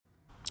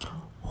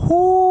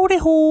Howdy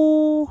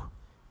ho!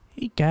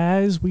 Hey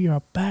guys, we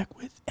are back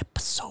with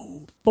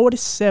episode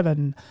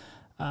 47.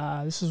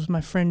 This is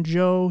my friend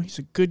Joe. He's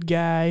a good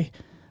guy.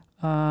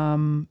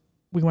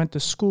 We went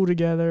to school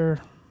together,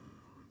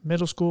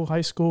 middle school,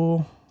 high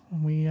school.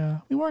 We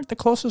weren't the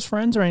closest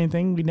friends or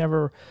anything. We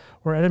never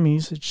were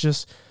enemies. It's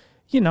just,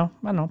 I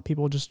don't know,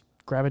 people just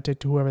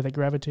gravitate to whoever they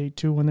gravitate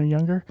to when they're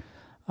younger.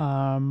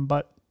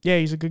 But yeah,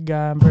 he's a good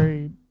guy. I'm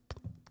very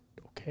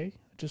okay.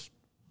 Just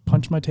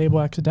punched my table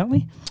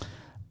accidentally.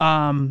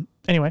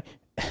 Anyway,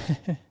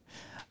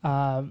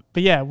 but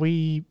yeah,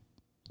 it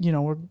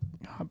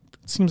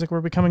seems like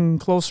we're becoming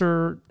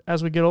closer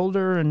as we get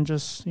older, and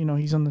just,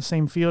 he's on the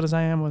same field as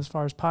I am as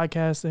far as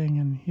podcasting,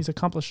 and he's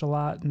accomplished a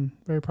lot, and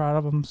very proud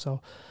of him.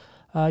 So,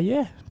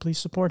 yeah, please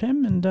support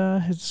him, and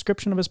his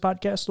description of his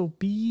podcast will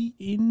be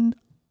in,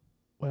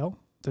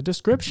 the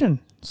description.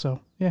 So,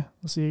 yeah,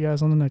 we'll see you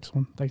guys on the next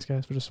one. Thanks,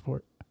 guys, for the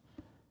support.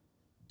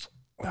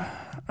 All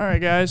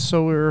right, guys,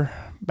 so we're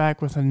back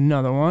with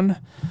another one.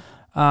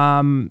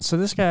 So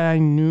this guy I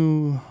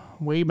knew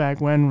way back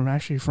when,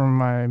 actually from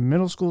my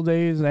middle school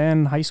days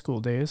and high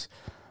school days.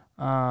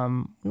 We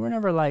were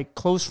never like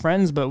close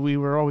friends, but we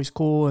were always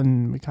cool,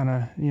 and we kind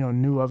of,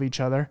 knew of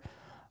each other.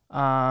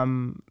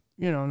 And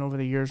over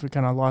the years we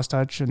kind of lost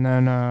touch, and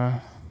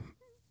then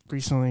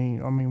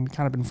recently, we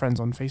kind of been friends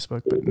on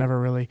Facebook, but never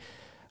really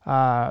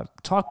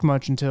talked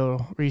much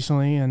until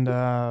recently. And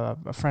a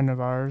friend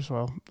of ours,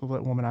 the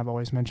woman I've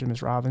always mentioned,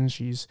 Miss Robbins,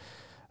 she's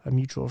a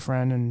mutual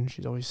friend, and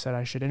she's always said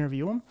I should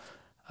interview him.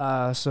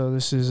 So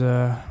this is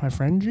my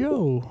friend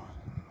Joe.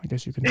 I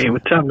guess you can say. Hey,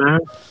 what's up, man?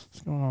 What's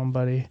going on,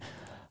 buddy?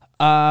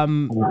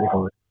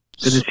 Good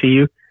to see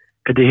you.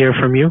 Good to hear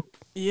from you.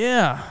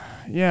 Yeah,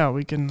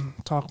 we can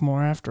talk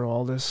more after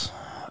all this.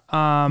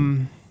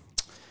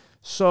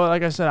 So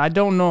like I said, I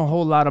don't know a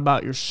whole lot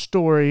about your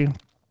story.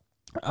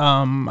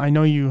 I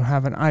know you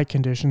have an eye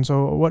condition.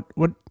 So what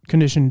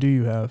condition do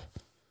you have?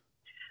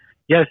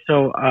 Yeah,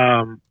 so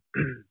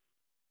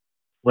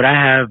what I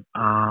have,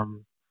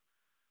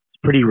 it's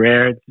pretty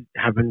rare. It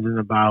happens in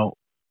about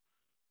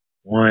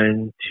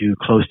 1 to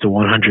close to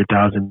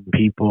 100,000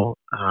 people.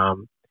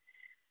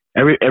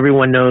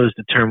 Everyone knows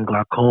the term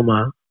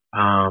glaucoma,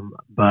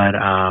 but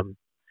I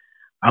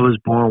was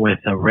born with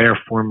a rare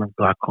form of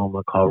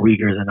glaucoma called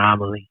Rieger's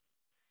anomaly,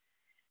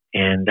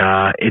 and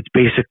it's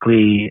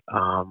basically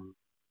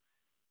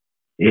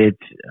it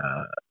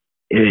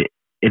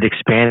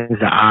expands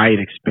the eye,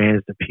 it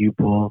expands the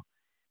pupil.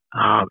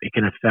 It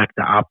can affect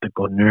the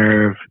optical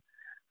nerve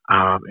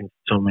in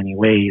so many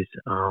ways.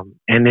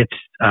 And it's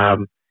a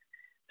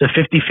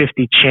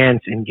 50-50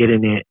 chance in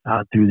getting it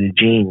through the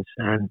genes.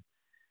 And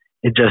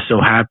it just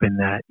so happened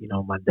that,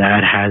 my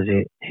dad has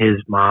it,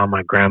 his mom,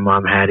 my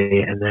grandmom had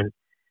it, and then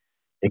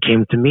it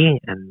came to me.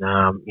 And,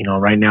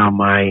 right now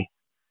my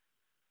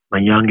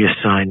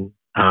youngest son,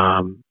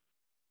 has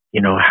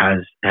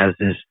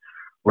this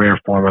rare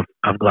form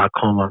of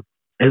glaucoma.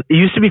 It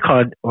used to be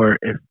called, or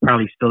it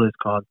probably still is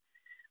called,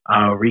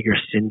 Rieger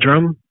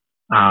syndrome,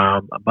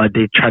 but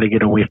they try to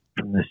get away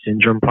from the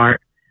syndrome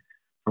part,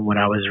 from what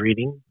I was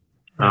reading.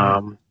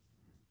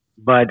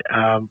 But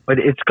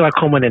it's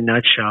glaucoma in a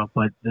nutshell.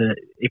 But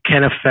it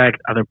can affect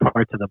other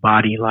parts of the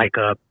body, like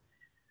it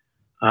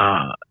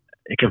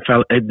can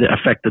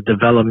affect the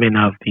development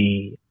of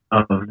the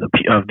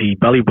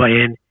belly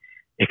button.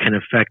 It can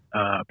affect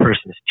a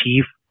person's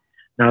teeth.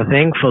 Now,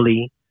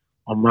 thankfully,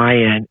 on my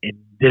end, it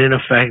didn't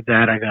affect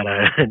that. I got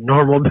a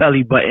normal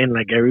belly button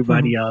like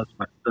everybody else.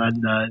 My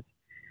son does.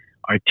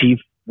 Our teeth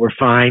were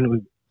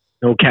fine.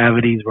 No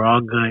cavities. We're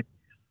all good.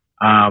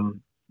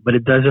 But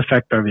it does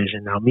affect our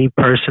vision. Now, me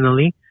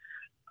personally,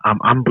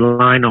 I'm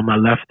blind on my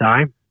left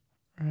eye,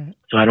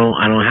 so I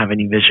don't have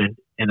any vision,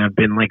 and I've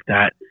been like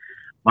that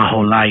my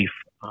whole life.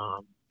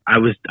 I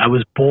was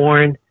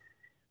born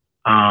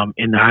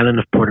in the island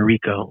of Puerto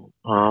Rico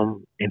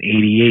in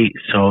 '88,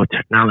 so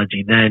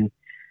technology then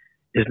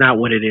is not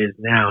what it is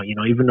now.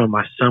 Even though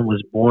my son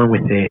was born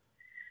with it,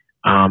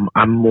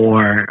 I'm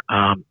more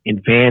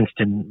advanced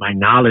in my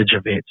knowledge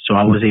of it, so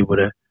I was able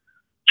to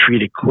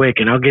treat it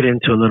quick. And I'll get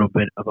into a little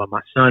bit about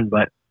my son,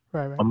 but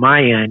on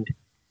my end,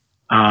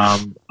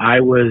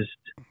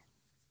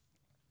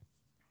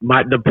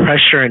 the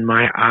pressure in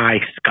my eye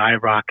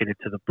skyrocketed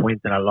to the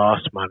point that I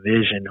lost my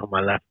vision on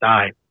my left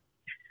eye.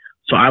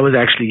 So I was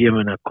actually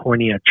given a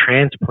cornea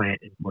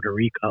transplant in Puerto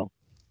Rico.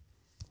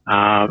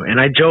 And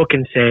I joke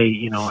and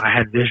say, I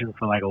had vision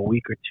for like a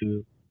week or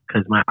two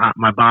because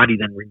my body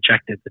then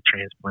rejected the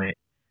transplant.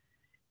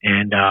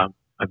 And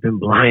I've been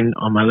blind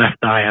on my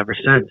left eye ever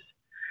since.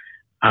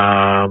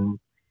 Now,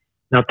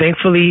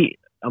 thankfully,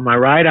 on my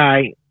right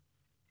eye,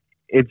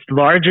 it's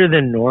larger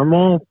than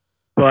normal,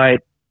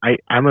 but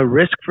I'm a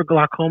risk for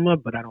glaucoma,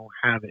 but I don't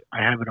have it.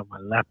 I have it on my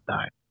left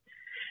eye.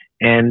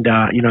 And,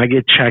 I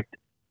get checked,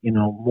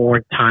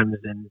 more times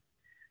than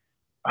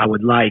I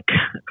would like,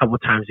 a couple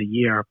of times a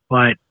year,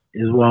 but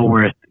it's well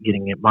worth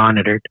getting it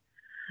monitored.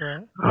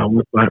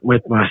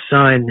 With my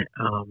son,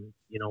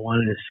 one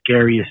of the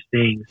scariest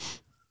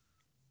things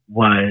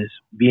was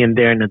being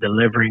there in the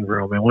delivering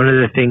room. And one of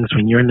the things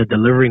when you're in the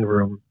delivering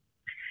room,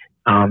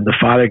 The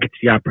father gets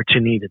the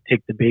opportunity to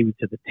take the baby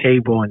to the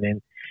table, and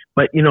then,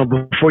 but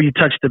before you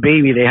touch the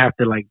baby, they have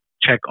to like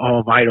check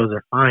all vitals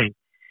are fine.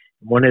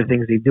 One of the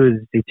things they do is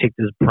they take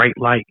this bright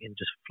light and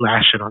just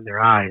flash it on their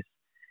eyes.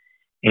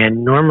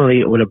 And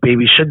normally, what a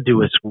baby should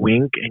do is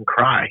wink and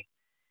cry.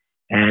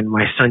 And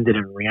my son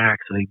didn't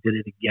react, so they did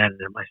it again.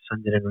 And my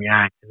son didn't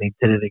react, and they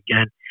did it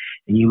again.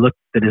 And you looked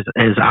at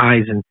his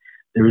eyes, and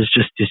there was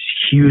just this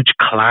huge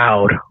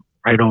cloud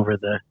right over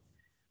the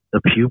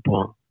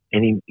pupil.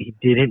 And he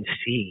didn't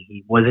see.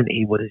 He wasn't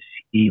able to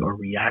see or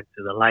react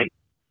to the light.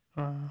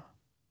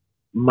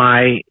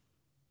 My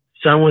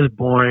son was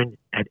born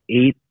at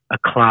 8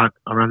 o'clock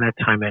around that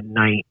time at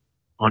night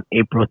on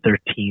April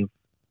 13th,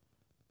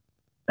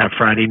 that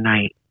Friday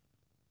night.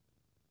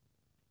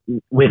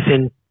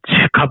 Within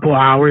a couple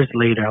hours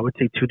later, I would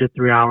say 2 to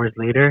 3 hours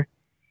later,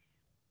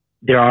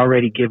 they're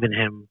already giving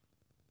him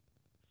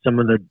some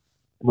of the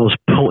most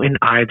potent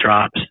eye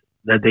drops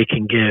that they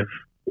can give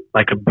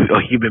like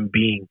a human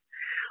being.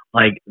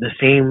 Like the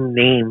same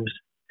names,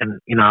 and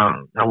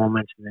I won't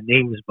mention the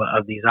names, but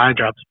of these eye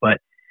drops, but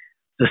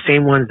the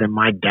same ones that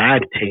my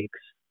dad takes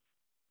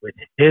with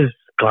his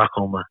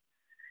glaucoma.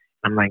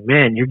 I'm like,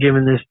 man, you're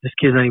giving this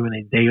kid's not even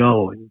a day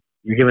old, and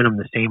you're giving him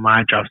the same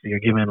eye drops that you're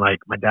giving like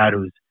my dad,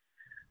 who's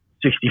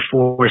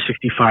 64 or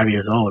 65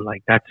 years old.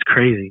 Like, that's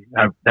crazy.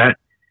 That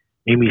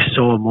made me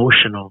so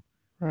emotional.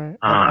 Right.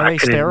 Are they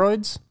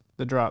steroids?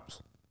 The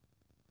drops?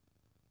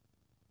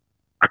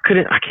 I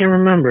can't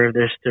remember if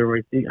they're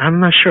steroids.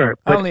 I'm not sure,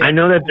 but I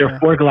know that they're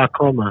for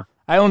glaucoma.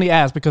 I only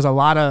ask because a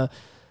lot of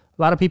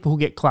people who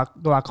get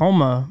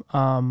glaucoma,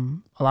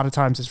 a lot of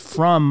times is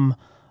from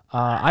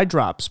eye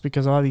drops,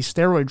 because a lot of these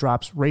steroid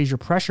drops raise your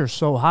pressure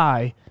so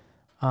high,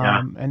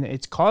 and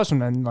it's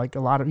causing, and like a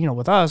lot of,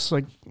 with us,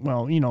 like,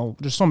 well,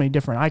 there's so many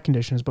different eye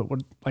conditions, but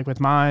with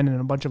mine and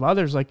a bunch of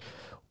others, like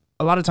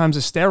a lot of times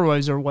the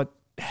steroids are what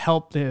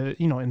help the,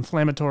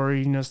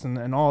 inflammatoriness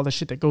and all the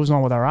shit that goes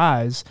on with our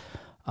eyes.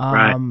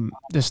 Right.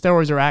 The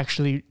steroids are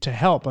actually to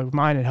help. Like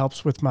mine, it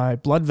helps with my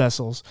blood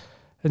vessels.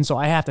 And so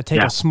I have to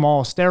take a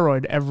small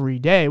steroid every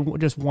day,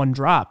 just one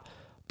drop.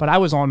 But I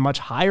was on much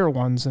higher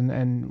ones,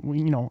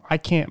 and I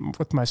can't,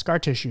 with my scar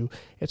tissue,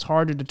 it's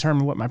hard to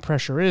determine what my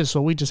pressure is.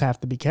 So we just have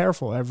to be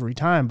careful every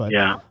time. But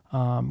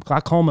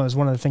glaucoma is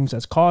one of the things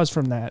that's caused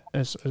from that,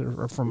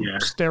 or from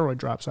steroid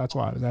drops. That's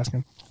why I was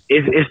asking.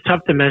 It's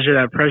tough to measure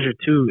that pressure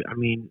too. I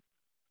mean,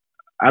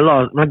 I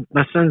lost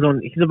my son's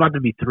he's about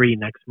to be 3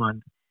 next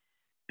month.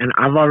 And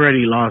I've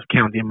already lost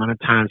count the amount of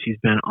times he's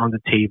been on the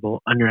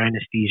table under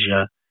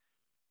anesthesia,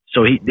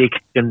 so they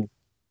can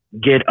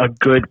get a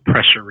good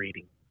pressure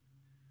reading.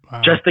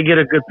 Wow. Just to get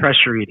a good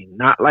pressure reading,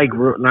 not like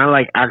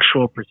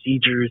actual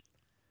procedures,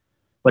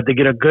 but to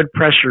get a good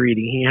pressure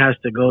reading, he has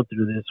to go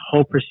through this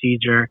whole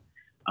procedure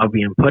of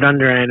being put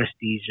under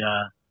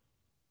anesthesia,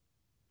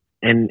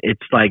 and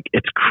it's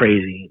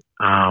crazy.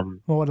 Well,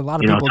 what a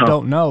lot of people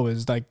don't know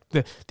is like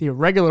the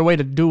regular way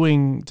to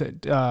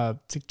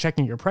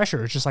checking your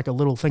pressure is just like a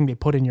little thing they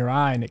put in your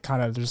eye, and it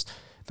kind of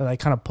they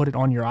kind of put it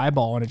on your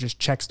eyeball, and it just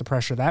checks the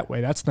pressure that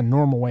way. That's the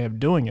normal way of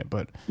doing it.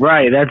 But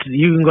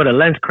you can go to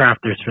lens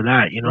crafters for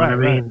that. You know what I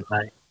mean?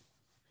 Right.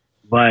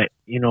 But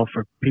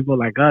for people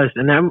like us,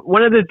 and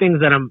one of the things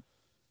that and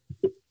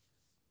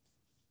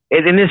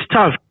it's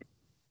tough.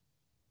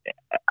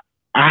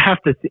 I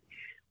have to.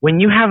 When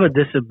you have a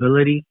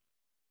disability,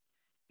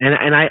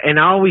 and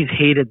I always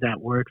hated that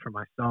word for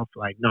myself.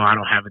 Like, no, I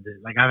don't have it.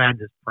 Like, I've had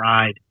this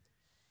pride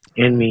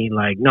in me.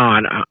 Like, no,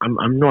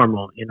 I'm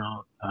normal,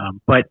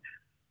 But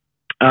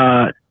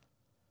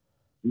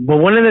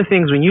one of the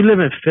things when you live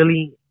in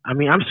Philly, I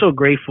mean, I'm so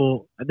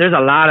grateful. There's a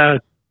lot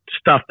of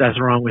stuff that's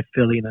wrong with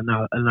Philly in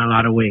a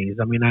lot of ways.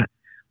 I mean, I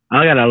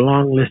got a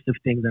long list of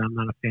things that I'm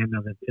not a fan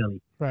of in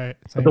Philly. Right.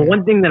 But the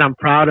one thing that I'm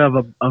proud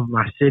of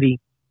my city,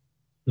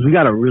 we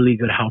got a really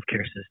good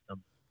healthcare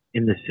system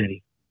in the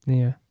city.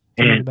 Yeah.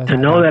 And to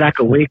know that I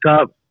could wake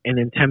up and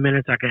in 10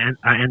 minutes I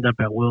end up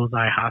at Wills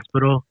Eye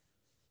Hospital,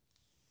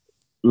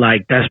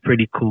 like, that's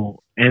pretty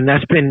cool. And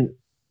that's been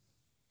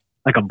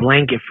like a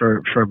blanket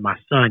for my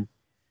son.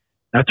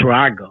 That's where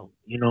I go,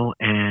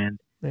 and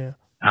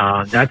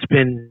that's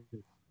been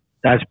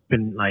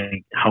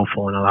like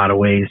helpful in a lot of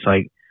ways.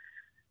 Like,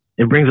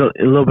 it brings a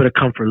little bit of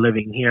comfort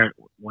living here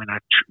when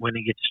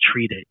it gets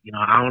treated.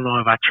 I don't know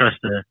if I trust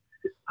the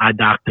eye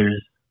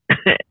doctors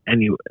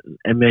and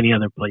many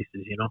other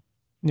places,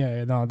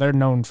 Yeah, no, they're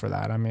known for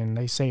that. I mean,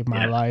 they saved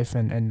my life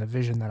and the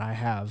vision that I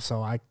have.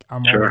 So I'm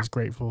always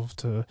grateful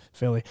to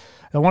Philly.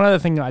 And one other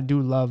thing that I do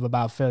love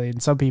about Philly,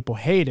 and some people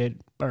hate it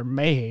or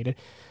may hate it,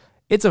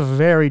 it's a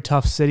very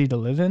tough city to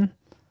live in.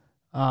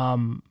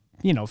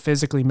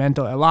 Physically,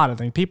 mentally, a lot of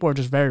things. People are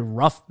just very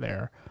rough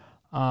there.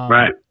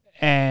 Right.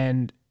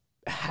 And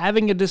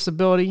having a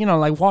disability,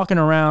 like walking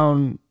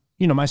around,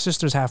 my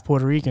sister's half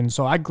Puerto Rican,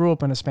 so I grew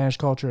up in a Spanish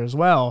culture as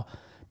well.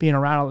 Being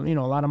around,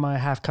 a lot of my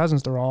half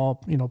cousins, they're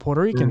all,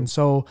 Puerto Rican.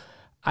 So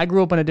I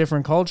grew up in a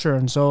different culture.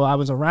 And so I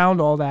was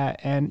around all that.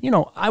 And,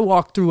 I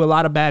walked through a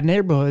lot of bad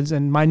neighborhoods,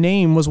 and my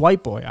name was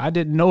White Boy. I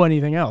didn't know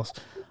anything else.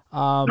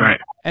 Right.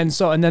 And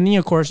so, and then,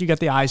 of course, you get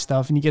the eye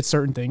stuff and you get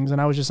certain things.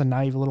 And I was just a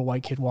naive little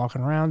white kid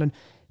walking around.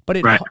 But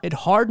it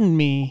hardened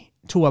me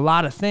to a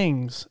lot of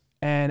things.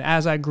 And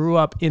as I grew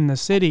up in the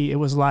city, it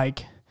was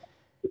like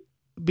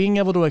being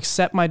able to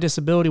accept my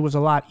disability was a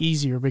lot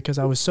easier because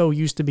I was so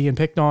used to being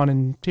picked on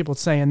and people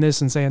saying this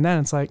and saying that.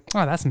 And it's like,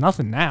 oh, that's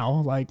nothing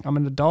now. Like, I'm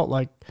an adult,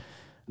 like,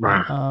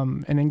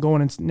 and then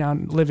going and now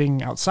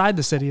living outside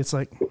the city, it's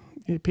like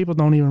people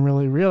don't even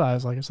really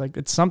realize, like,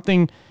 it's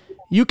something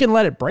you can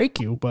let it break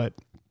you, but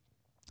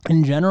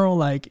in general,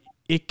 like,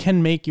 it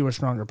can make you a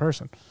stronger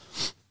person.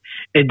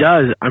 It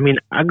does. I mean,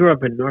 I grew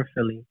up in North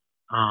Philly,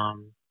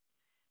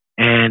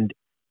 and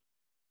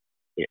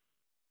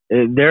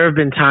there have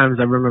been times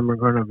I remember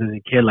growing up as a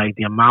kid, like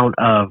the amount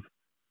of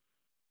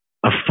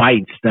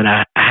fights that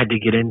I had to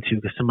get into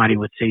because somebody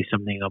would say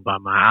something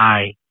about my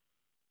eye,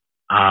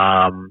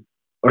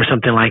 or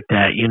something like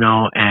that, you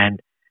know, and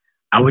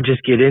I would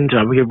just get into it.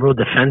 I would get real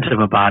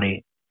defensive about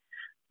it.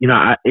 You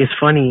know, it's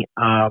funny.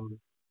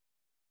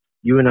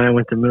 You and I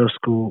went to middle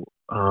school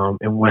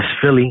in West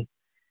Philly,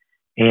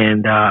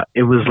 and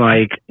it was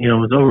like, you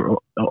know, it was over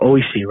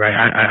OEC, right?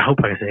 I hope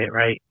I say it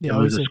right. Yeah,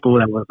 it was OEC. A school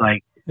that was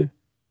like,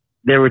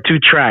 there were two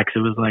tracks. It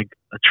was like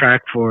a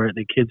track for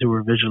the kids who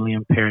were visually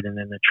impaired, and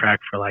then the track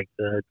for like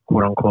the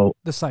quote unquote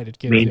the sighted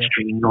kids,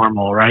 mainstream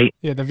normal, right?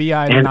 Yeah, the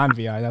VI and the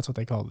non-VI. That's what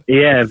they called it.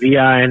 Yeah,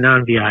 VI and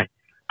non-VI.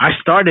 I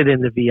started in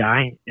the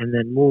VI and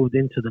then moved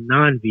into the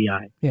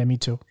non-VI. Yeah, me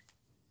too.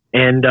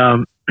 And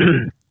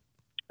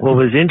what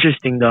was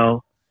interesting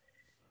though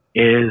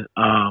is,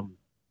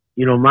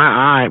 you know,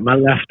 my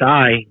left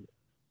eye,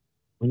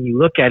 when you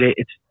look at it,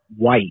 it's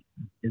white.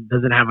 It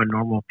doesn't have a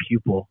normal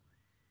pupil.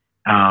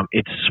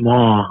 It's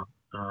small.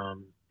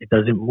 It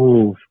doesn't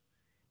move.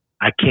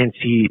 I can't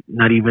see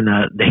not even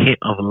the hint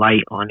of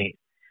light on it.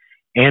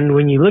 And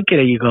when you look at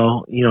it, you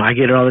go, you know, I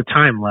get it all the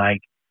time.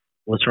 Like,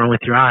 what's wrong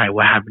with your eye?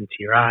 What happened to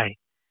your eye?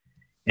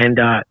 And,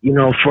 you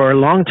know, for a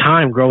long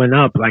time growing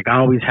up, like I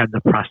always had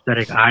the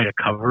prosthetic eye to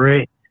cover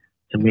it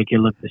to make it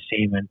look the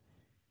same. And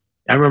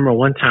I remember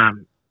one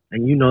time,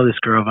 and you know this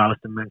girl, if I was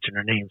to mention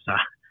her name, so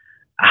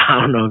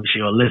I don't know if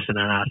she'll listen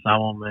or not, so I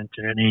won't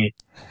mention her name.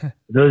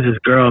 There was this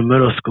girl in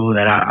middle school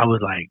that I was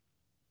like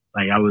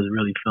I was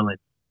really feeling.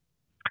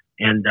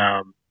 And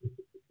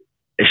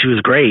she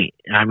was great.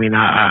 I mean,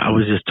 I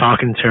was just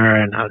talking to her,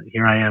 and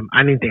here I am.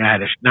 I didn't think I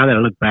had now that I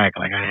look back,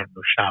 like I had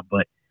no shot,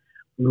 but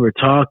we were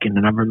talking,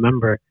 and I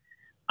remember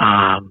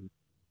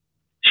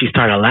she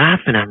started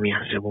laughing at me.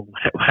 I said, well,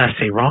 what did I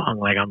say wrong?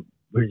 Like,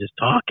 we were just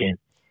talking.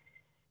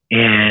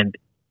 And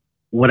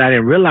what I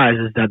didn't realize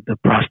is that the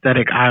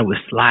prosthetic eye was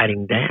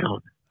sliding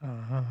down.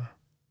 Uh-huh.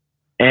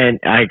 And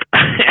I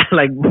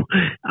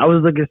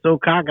was looking so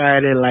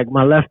cockeyed, and like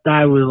my left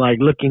eye was like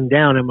looking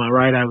down, and my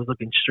right eye was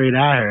looking straight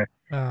at her.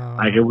 Oh.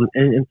 Like it was,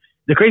 and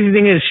the crazy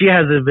thing is, she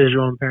has a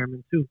visual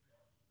impairment too.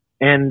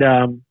 And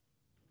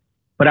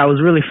but I was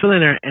really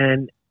feeling her,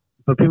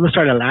 but people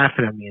started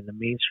laughing at me, and the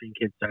mainstream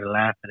kids started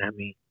laughing at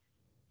me.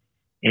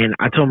 And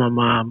I told my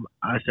mom,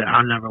 I said,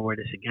 I'll never wear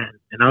this again.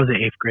 And I was in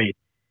 8th grade,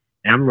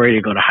 and I'm ready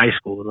to go to high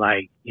school,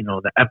 like, you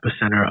know, the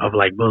epicenter of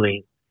like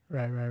bullying.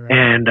 Right.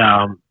 And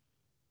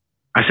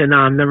I said, no,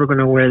 I'm never going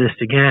to wear this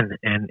again.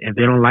 And if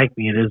they don't like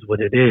me, it is what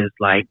it is.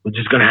 Like, we're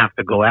just going to have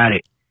to go at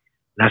it.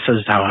 And that's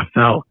just how I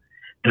felt.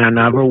 And I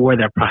never wore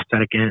that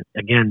prosthetic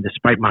again,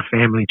 despite my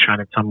family trying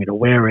to tell me to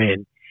wear it.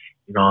 And,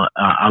 you know,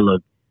 I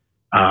look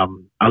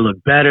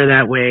better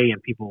that way,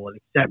 and people will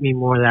accept me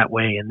more that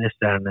way, and this,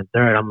 that, and the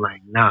third. I'm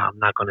like, nah, I'm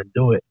not going to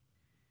do it.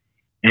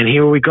 And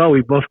here we go.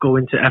 We both go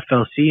into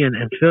FLC in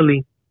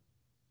Philly.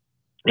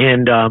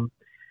 And,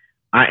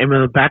 I am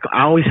in the back.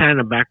 I always had in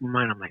the back of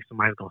my mind, I'm like,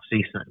 somebody's gonna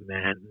say something,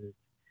 man.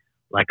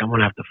 Like, I'm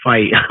gonna have to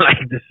fight.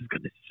 Like, this is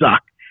gonna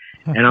suck.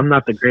 And I'm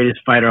not the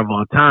greatest fighter of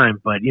all time,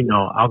 but you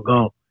know, I'll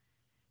go.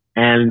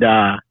 And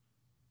to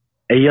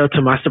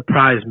my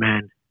surprise,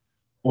 man,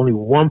 only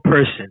one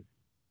person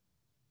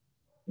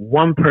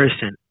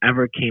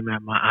ever came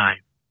at my eye,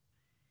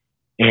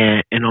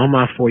 and in all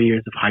my 4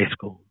 years of high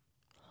school,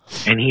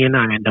 and he and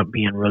I ended up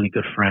being really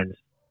good friends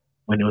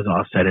when it was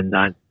all said and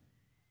done.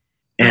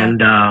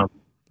 And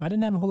I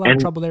didn't have a whole lot of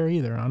trouble there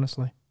either,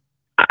 honestly.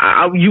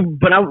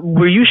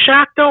 Were you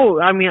shocked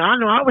though? I mean, I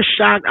know I was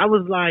shocked. I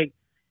was like,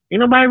 ain't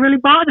nobody really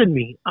bothered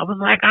me. I was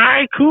like, all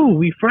right, cool,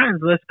 we friends,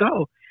 let's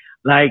go.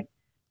 Like,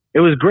 it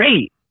was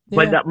great,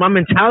 but my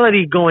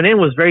mentality going in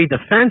was very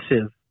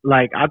defensive.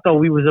 Like, I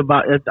thought it was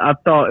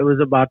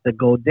about to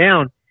go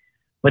down,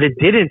 but it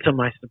didn't, to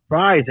my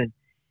surprise. And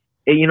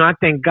you know, I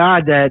thank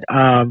God that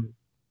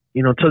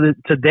you know,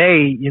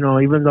 today, you know,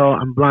 even though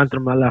I'm blind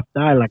through my left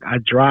eye, like I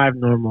drive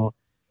normal.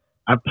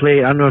 I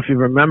don't know if you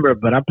remember,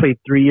 but I played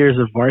 3 years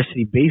of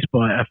varsity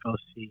baseball at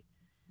FLC.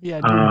 Yeah,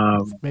 I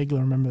do vaguely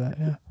remember that,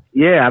 yeah.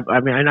 Yeah,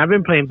 I mean, and I've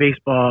been playing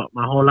baseball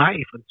my whole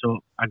life until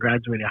I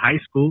graduated high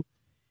school.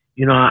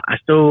 You know, I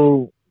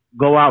still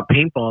go out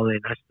paintballing.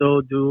 I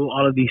still do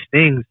all of these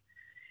things.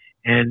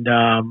 And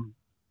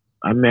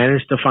I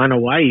managed to find a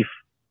wife,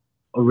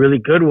 a really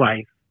good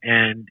wife.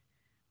 And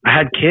I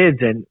had kids.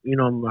 And, you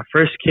know, my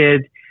first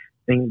kid,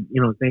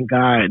 thank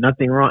God,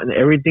 nothing wrong.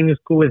 Everything is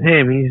cool with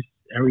him.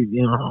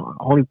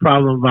 Only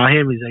problem about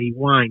him is that he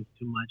whines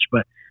too much.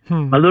 But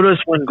my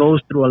littlest one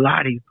goes through a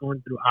lot. He's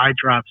going through eye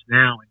drops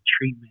now and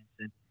treatments,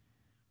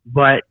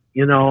 but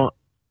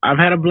I've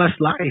had a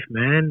blessed life,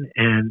 man,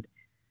 and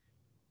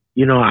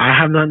I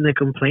have nothing to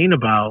complain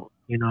about.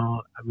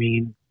 I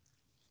mean,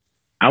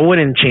 I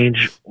wouldn't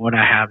change what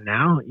I have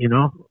now.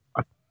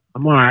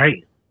 I'm all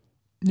right.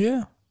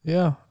 Yeah.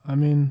 I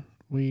mean,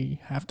 we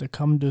have to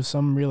come to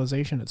some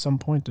realization at some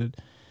point that,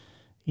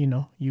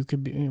 you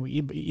could be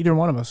either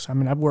one of us. I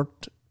mean, I've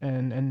worked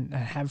and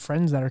have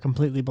friends that are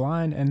completely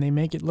blind and they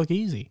make it look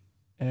easy.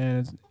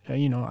 And,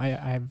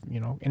 I've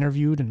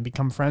interviewed and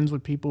become friends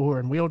with people who are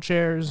in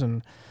wheelchairs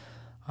and,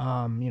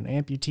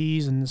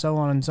 amputees and so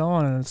on and so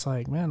on. And it's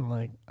like,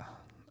 man,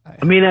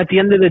 I mean, at the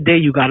end of the day,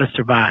 you got to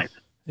survive.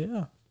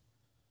 Yeah.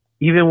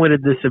 Even with a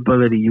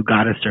disability, you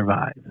got to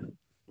survive.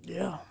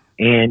 Yeah.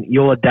 And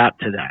you'll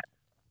adapt to that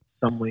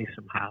some way,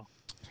 somehow.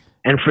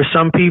 And for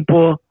some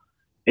people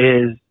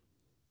is,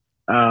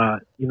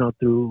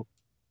 through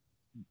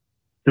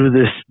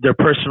their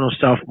personal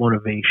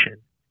self-motivation.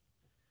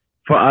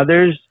 For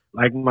others,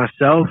 like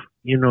myself,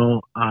 I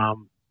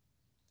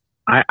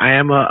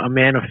am a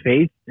man of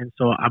faith. And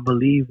so I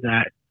believe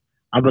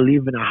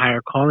in a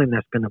higher calling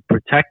that's going to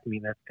protect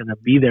me, that's going to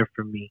be there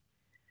for me.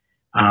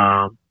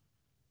 And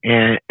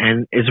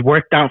it's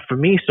worked out for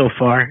me so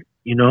far,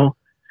 because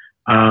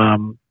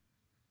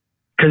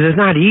it's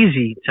not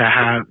easy to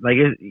have,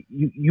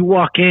 you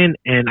walk in,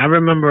 and I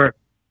remember,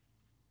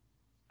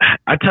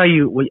 I tell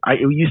you,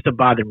 it used to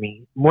bother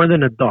me more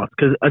than adults,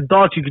 because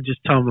adults, you could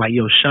just tell them,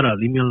 yo, shut up,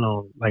 leave me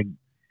alone.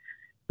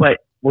 But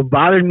what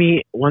bothered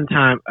me one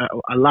time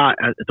a lot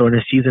during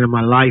a season of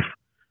my life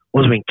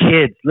was when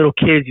little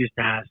kids used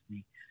to ask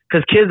me,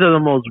 because kids are the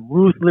most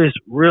ruthless,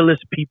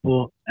 realest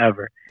people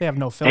ever. They have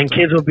no filter. And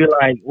kids will be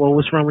like, well,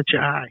 what's wrong with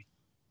your eye?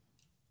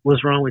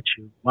 What's wrong with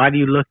you? Why do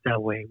you look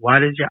that way? Why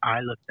does your eye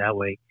look that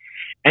way?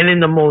 And in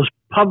the most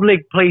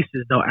public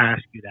places, they'll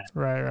ask you that.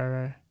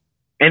 Right.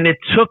 And it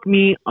took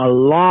me a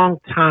long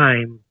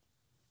time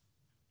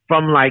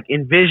from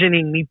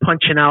envisioning me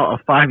punching out a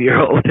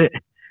 5-year-old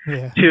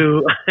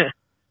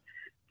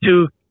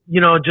to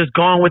just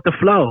going with the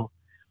flow.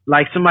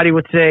 Somebody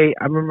would say,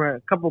 I remember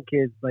a couple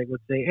kids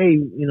would say, hey,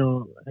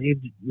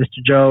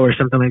 Mr. Joe or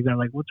something like that.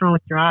 What's wrong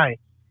with your eye?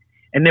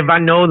 And if I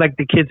know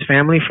the kid's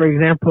family, for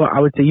example, I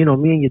would say, me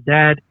and your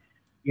dad,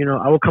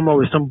 I would come up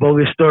with some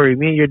bogus story.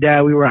 Me and your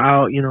dad, we were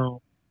out,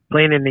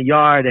 playing in the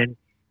yard, and,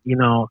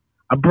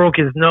 I broke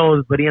his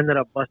nose, but he ended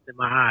up busting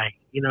my eye.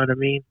 You know what I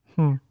mean?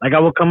 I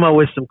would come up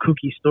with some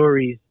kooky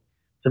stories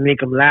to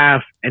make him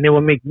laugh, and it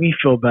would make me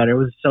feel better. It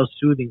was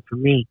self-soothing for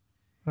me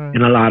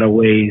in a lot of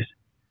ways.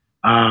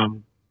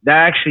 That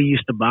actually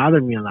used to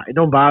bother me a lot. It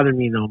don't bother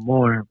me no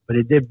more, but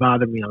it did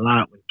bother me a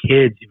lot when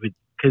kids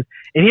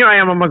and here I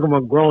am, I'm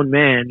a grown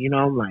man,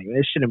 I'm like,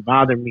 it shouldn't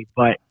bother me,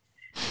 but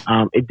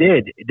it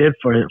did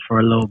for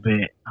a little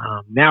bit.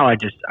 Now I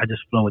just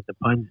flow with the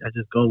puns. I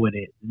just go with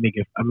it.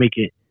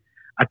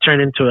 I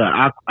turn an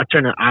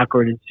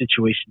awkward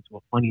situation to a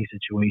funny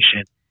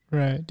situation.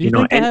 Right. Do you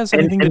think that has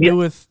anything to do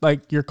with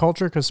your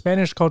culture? Because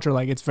Spanish culture,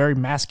 it's very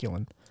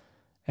masculine,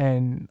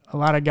 and a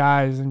lot of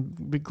guys,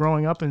 and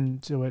growing up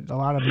into it, a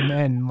lot of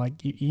men,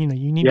 you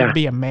need to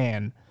be a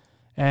man.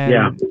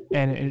 And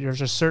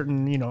there's a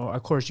certain,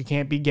 of course, you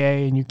can't be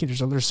gay, and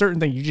there's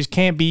certain things you just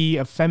can't be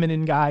a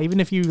feminine guy,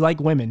 even if you like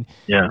women.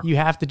 Yeah, you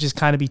have to just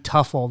kind of be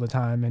tough all the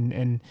time,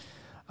 and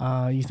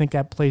you think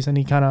that plays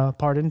any kind of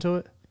part into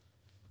it?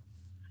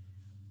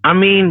 I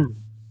mean,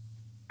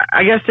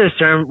 I guess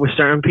with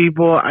certain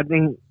people, I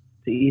think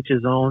to each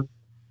his own.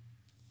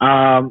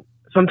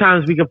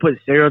 Sometimes we can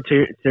put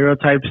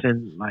stereotypes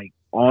in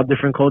all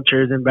different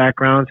cultures and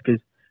backgrounds,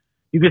 because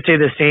you could say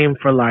the same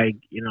for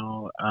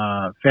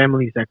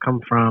families that come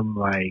from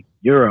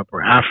Europe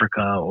or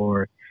Africa,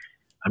 or,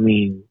 I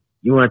mean,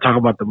 you want to talk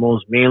about the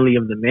most manly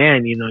of the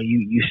man,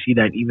 you see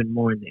that even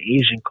more in the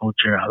Asian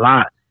culture a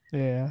lot.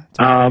 Yeah.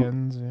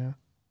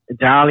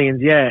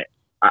 Italians, yeah.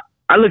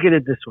 I look at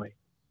it this way.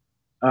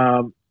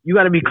 You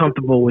got to be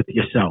comfortable with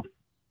yourself,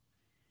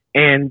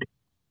 and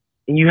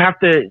you have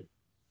to,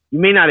 you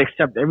may not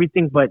accept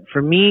everything, but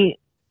for me,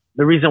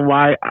 the reason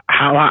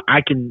how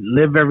I can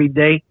live every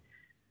day,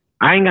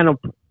 I ain't got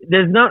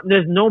there's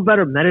no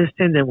better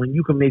medicine than when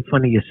you can make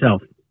fun of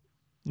yourself.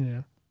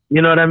 Yeah.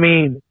 You know what I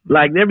mean?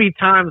 There'll be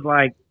times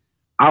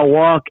I'll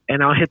walk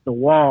and I'll hit the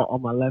wall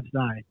on my left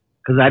side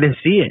because I didn't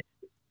see it.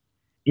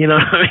 You know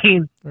what I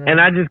mean? Right.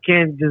 And I just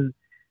can't just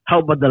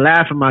help but to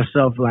laugh at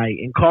myself,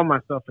 and call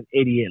myself an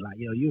idiot.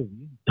 Yo, you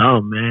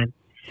dumb, man.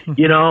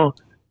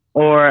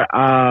 Or,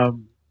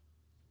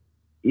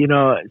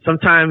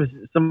 sometimes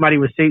somebody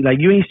would say,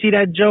 you ain't see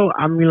that, Joe?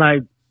 I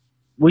mean,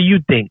 what you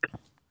think?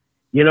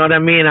 You know what I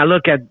mean? I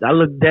look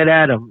dead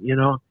at them,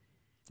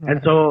 Right.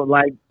 And so,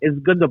 it's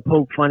good to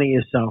poke fun at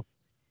yourself.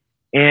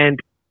 And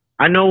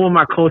I know what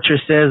my culture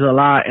says a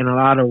lot in a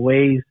lot of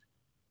ways.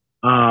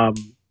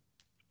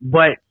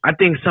 But I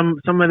think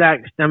some of that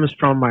stems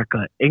from an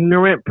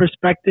ignorant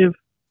perspective.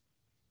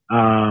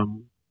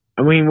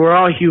 I mean, we're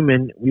all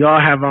human. We all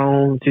have our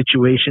own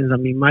situations. I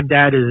mean, my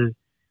dad is as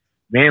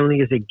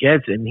manly as it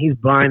gets, and he's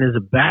blind as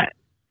a bat.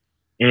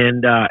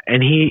 And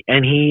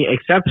he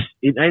accepts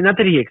it. Not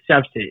that he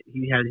accepts it.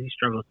 He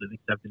struggles with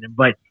accepting it,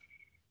 but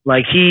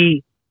like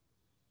he's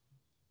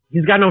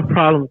got no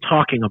problem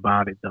talking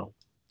about it though.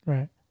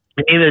 Right.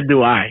 And neither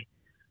do I.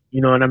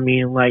 You know what I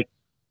mean? Like,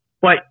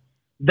 but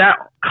that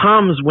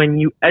comes when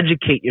you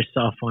educate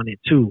yourself on it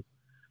too.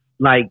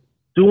 Like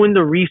doing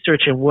the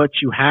research and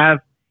what you have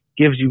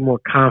gives you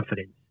more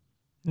confidence.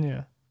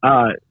 Yeah.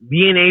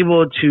 Being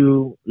able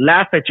to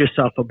laugh at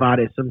yourself about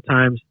it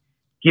sometimes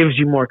gives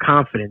you more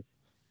confidence.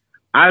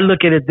 I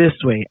look at it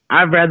this way.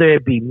 I'd rather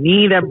it be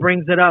me that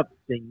brings it up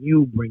than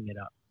you bring it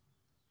up.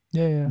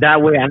 Yeah.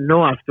 That way I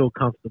know I feel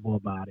comfortable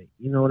about it.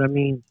 You know what I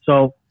mean?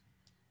 So,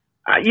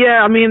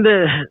 yeah, I mean,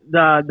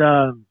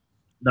 the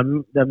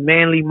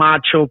manly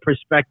macho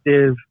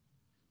perspective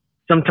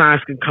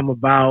sometimes can come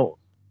about,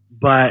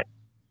 but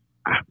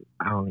I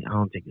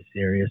don't take it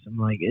serious. I'm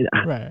like,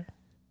 right.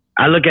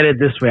 I look at it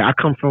this way. I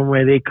come from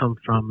where they come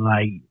from.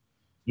 Like,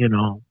 you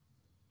know,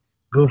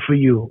 good for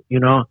you,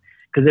 you know?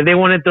 Because if they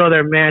want to throw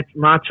their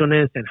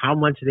macho-ness and how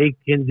much they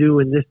can do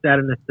and this, that,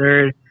 and the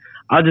third,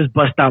 I'll just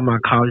bust out my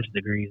college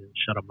degrees and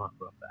shut them up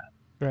real fast.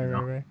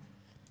 Right.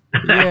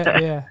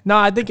 Yeah. No,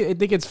 I think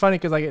it's funny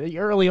because like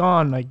early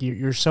on, like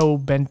you're so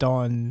bent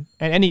on,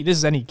 and this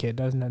is any kid,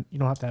 doesn't it? You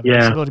don't have to have a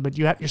disability, but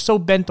you're so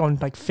bent on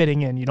like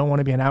fitting in. You don't want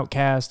to be an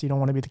outcast. You don't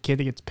want to be the kid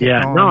that gets picked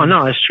on.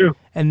 No, it's true.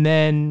 And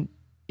then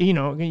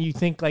you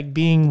think like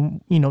being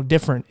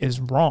different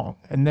is wrong,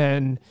 and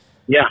then.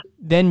 Yeah.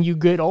 Then you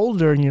get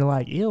older and you're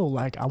like, ew,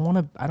 like I don't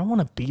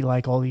want to be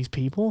like all these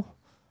people.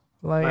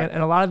 Like, right.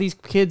 And a lot of these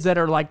kids that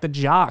are like the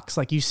jocks,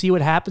 like you see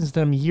what happens to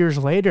them years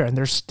later and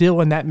they're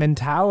still in that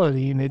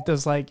mentality. And it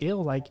does like, ew,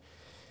 like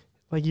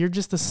you're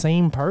just the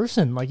same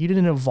person. Like you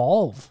didn't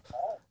evolve.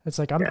 It's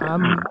like, once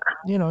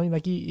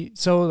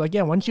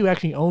you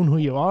actually own who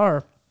you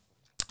are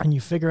and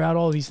you figure out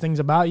all these things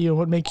about you and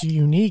what makes you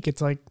unique,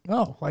 it's like,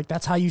 oh, like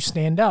that's how you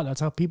stand out.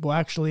 That's how people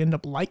actually end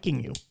up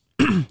liking you.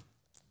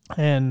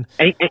 And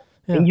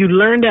you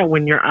learn that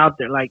when you're out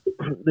there. Like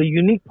the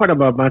unique part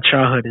about my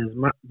childhood is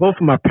both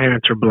of my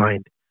parents are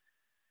blind.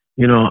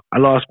 You know, I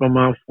lost my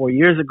mom 4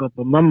 years ago,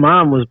 but my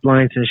mom was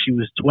blind since she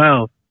was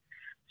 12.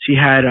 She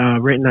had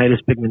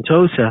retinitis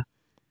pigmentosa,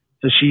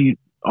 so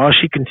all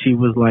she could see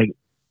was like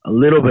a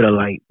little bit of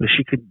light, but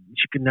she could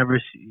never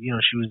see. You know,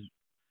 she was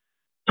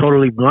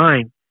totally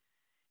blind.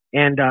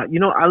 And I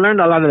learned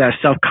a lot of that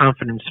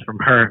self-confidence from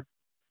her.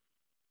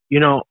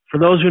 You know, for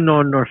those who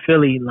know North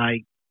Philly,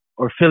 like.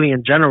 Or Philly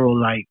in general,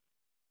 like,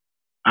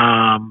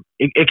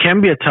 it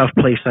can be a tough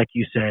place, like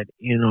you said.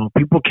 You know,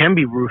 people can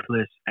be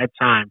ruthless at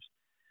times,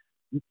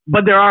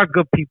 but there are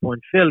good people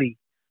in Philly.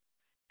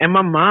 And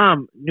my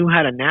mom knew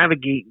how to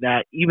navigate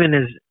that, even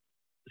as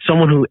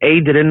someone who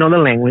A, didn't know the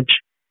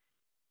language,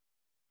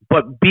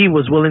 but B,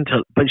 but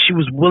she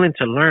was willing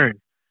to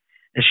learn.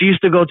 And she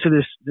used to go to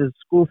this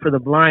school for the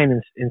blind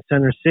in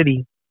Center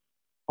City,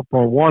 up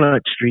on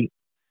Walnut Street,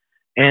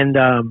 and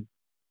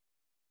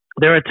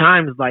there are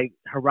times like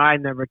her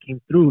ride never came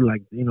through,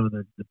 like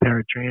the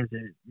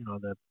paratransit,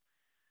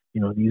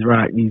 these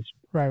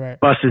right.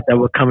 buses that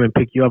would come and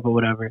pick you up or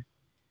whatever.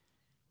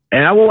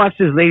 And I would watch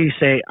this lady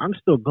say, "I'm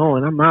still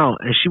going, I'm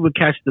out," and she would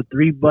catch the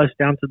 3 bus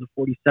down to the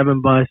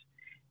 47 bus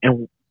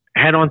and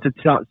head on to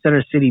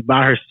Center City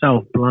by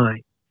herself,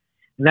 blind.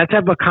 And that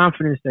type of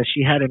confidence that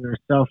she had in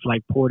herself,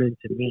 like poured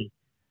into me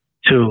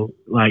too.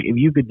 Like, if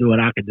you could do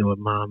it, I could do it,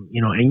 Mom.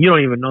 And you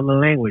don't even know the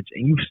language,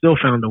 and you've still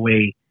found a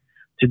way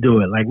to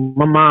do it. Like,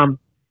 my mom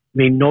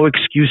made no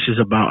excuses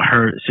about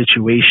her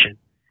situation.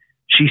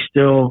 She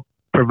still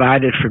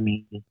provided for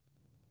me,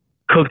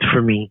 cooked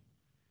for me,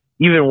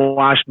 even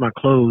washed my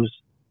clothes,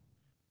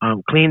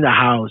 cleaned the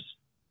house.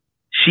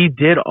 She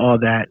did all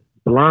that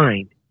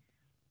blind.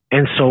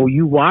 And so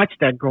you watch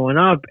that growing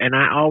up, and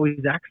I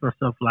always ask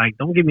myself, like,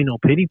 don't give me no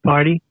pity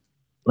party.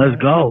 Let's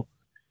go.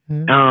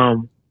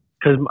 Mm-hmm.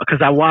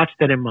 Cause I watched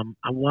that in my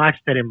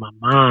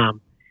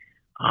mom.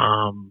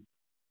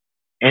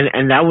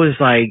 And that was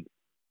like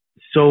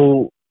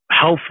so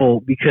helpful,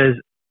 because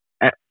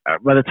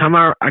by the time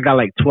I got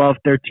like 12,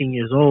 13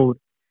 years old,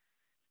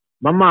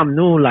 my mom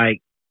knew,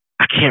 like,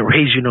 I can't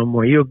raise you no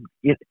more.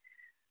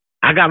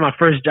 I got my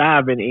first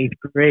job in 8th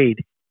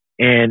grade,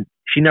 and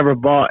she never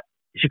bought.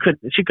 She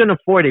couldn't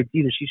afford it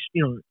either. She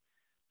was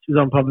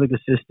on public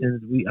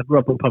assistance. I grew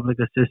up on public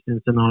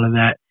assistance and all of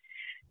that,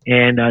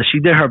 and she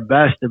did her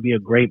best to be a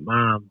great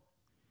mom.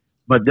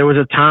 But there was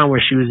a time where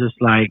she was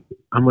just like,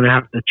 I'm gonna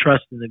have to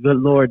trust in the good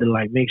Lord to,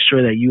 like, make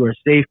sure that you are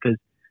safe, because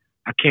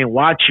I can't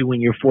watch you when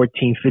you're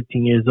 14,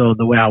 15 years old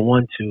the way I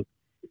want to.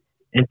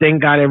 And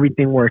thank God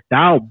everything worked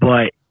out.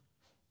 But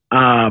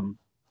at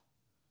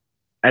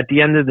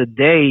the end of the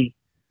day,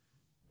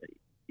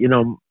 you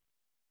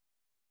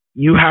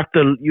have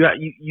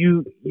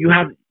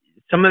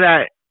some of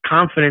that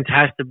confidence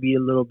has to be a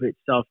little bit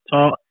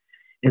self-taught,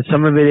 and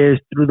some of it is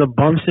through the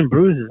bumps and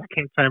bruises. I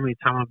can't tell you how many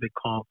times I've been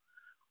called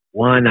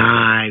One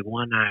Eye,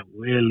 One Eye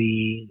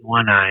Willie,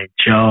 One Eye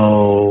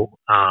Joe.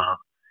 I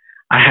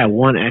had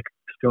one ex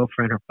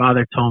girlfriend. Her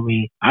father told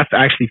me. I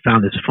actually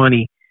found this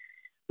funny,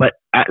 but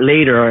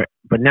later,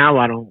 but now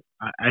I don't.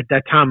 At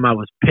that time, I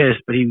was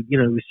pissed. But he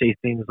would say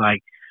things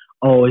like,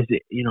 "Oh, is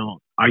it?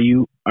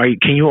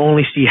 Can you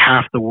only see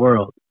half the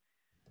world?"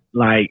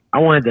 Like, I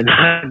wanted to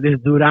knock this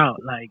dude out.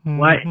 Like,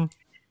 what?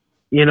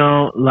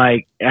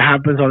 Like, it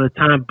happens all the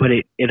time, but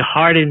it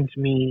hardens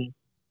me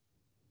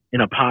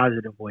in a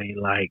positive way.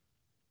 Like,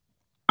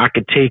 I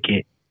could take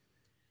it,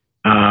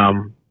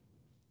 and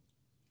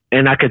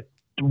I could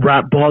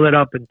ball it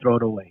up and throw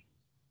it away.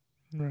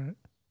 Right.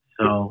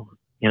 So,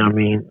 you know what I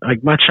mean?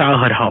 Like, my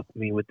childhood helped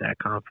me with that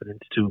confidence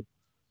too.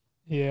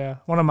 Yeah.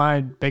 One of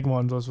my big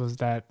ones was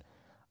that,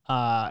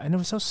 and it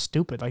was so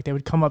stupid. Like, they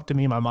would come up to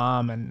me and my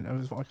mom, and it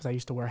was because I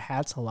used to wear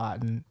hats a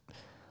lot. And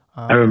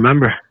I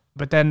remember.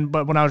 But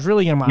when I was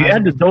really young, you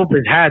had the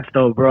dopest hats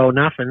though, bro.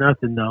 Not for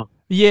nothing though.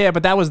 Yeah,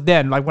 but that was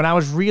then. Like, when I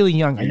was really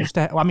young, I used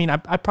to.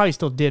 I probably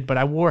still did, but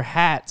I wore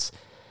hats,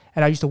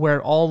 and I used to wear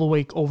it all the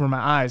way over my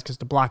eyes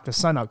to block the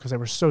sun out because they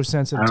were so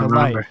sensitive to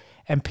light.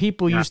 And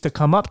people used to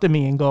come up to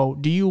me and go,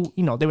 "Do you?"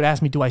 They would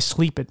ask me, "Do I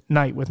sleep at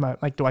night with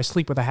do I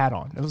sleep with a hat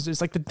on?" It's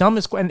like the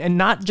dumbest, and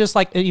not just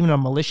like even a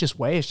malicious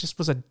way. It just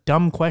was a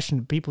dumb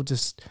question. People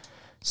just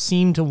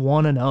seem to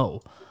want to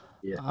know.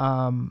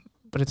 Yeah.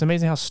 But it's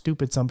amazing how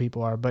stupid some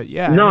people are. But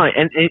yeah. No,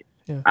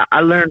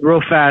 I learned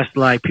real fast.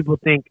 Like, people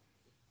think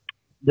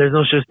there's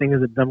no such thing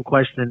as a dumb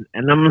question,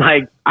 and I'm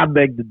like, I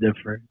beg to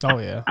differ. Oh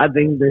yeah. I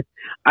think there's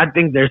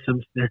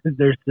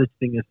such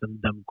thing as some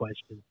dumb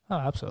questions. Oh,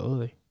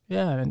 absolutely.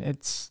 Yeah, and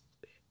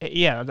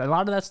a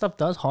lot of that stuff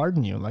does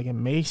harden you. Like, it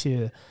makes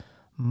you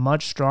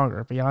much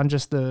stronger beyond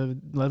just the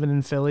living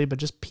in Philly, but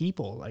just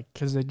people. Like,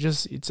 because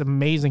it's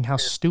amazing how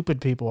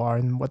stupid people are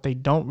and what they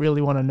don't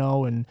really want to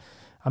know. And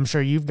I'm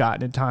sure you've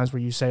gotten at times where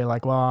you say,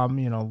 like, well,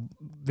 I'm,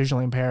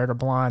 visually impaired or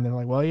blind. And they're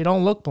like, well, you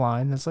don't look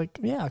blind. And it's like,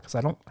 yeah, because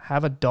I don't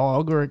have a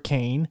dog or a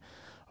cane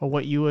or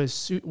what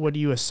do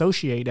you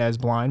associate as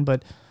blind.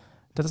 But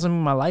that doesn't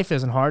mean my life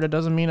isn't hard. It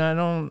doesn't mean I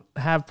don't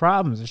have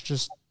problems. It's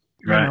just,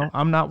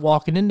 I'm not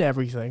walking into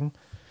everything.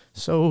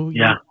 So,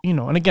 yeah.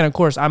 And again, of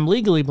course, I'm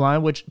legally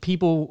blind, which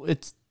people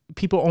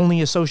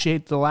only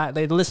associate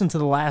they listen to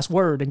the last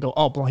word and go,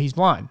 oh, he's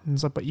blind. And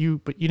it's like, but you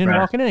didn't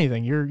walk in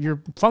anything.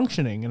 You're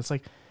functioning. And it's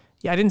like,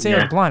 yeah, I didn't say I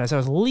was blind. I said I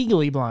was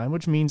legally blind,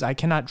 which means I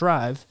cannot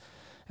drive,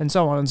 and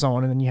so on and so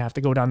on. And then you have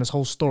to go down this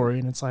whole story,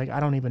 and it's like, I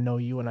don't even know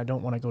you, and I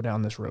don't want to go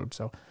down this road.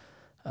 So,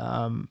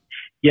 no,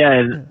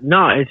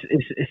 it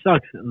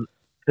sucks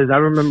because I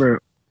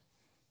remember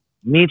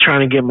me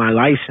trying to get my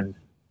license,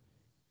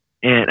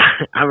 and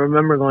I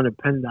remember going to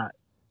PennDOT,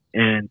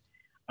 and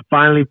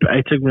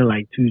it took me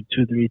like 3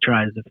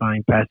 tries to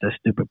finally pass that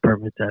stupid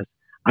permit test.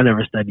 I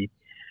never studied,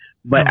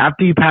 but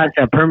after you pass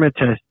that permit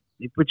test,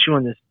 they put you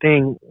on this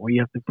thing where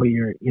you have to put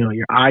your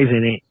eyes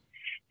in it,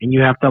 and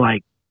you have to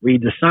like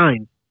read the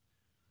signs.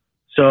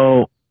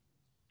 So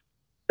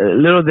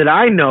little did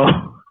I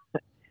know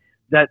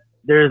that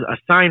there's a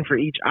sign for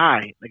each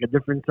eye, like a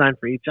different sign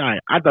for each eye.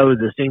 I thought it was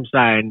the same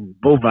sign,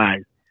 both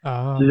eyes.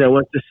 She said,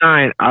 "What's the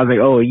sign?" I was like,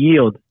 "Oh, a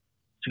yield."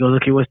 She goes,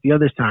 "Okay, what's the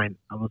other sign?"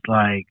 I was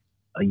like,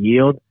 "A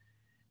yield?"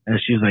 And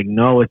she was like,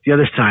 "No, it's the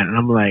other sign." And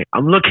I'm like,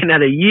 "I'm looking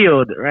at a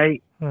yield,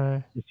 right?"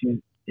 Right.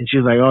 And she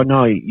was like, "Oh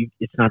no,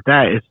 it's not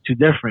that. It's too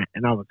different."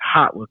 And I was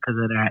hot because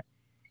of that.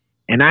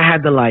 And I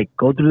had to like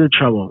go through the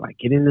trouble, like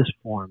getting this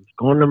form,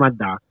 going to my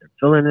doctor,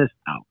 filling this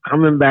out,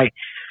 coming back,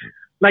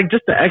 like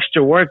just the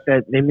extra work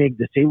that they make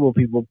disabled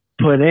people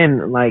put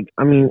in. Like,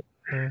 I mean,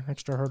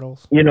 extra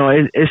hurdles.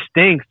 It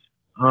stinks.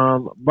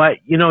 But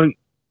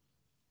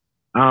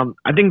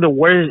I think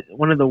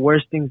one of the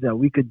worst things that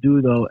we could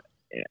do though,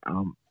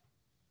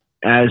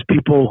 as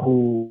people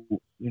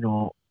who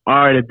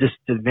are at a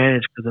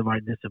disadvantage because of our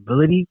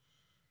disability,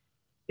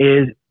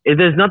 is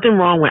there's nothing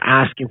wrong with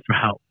asking for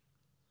help.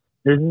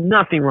 There's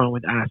nothing wrong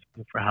with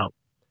asking for help.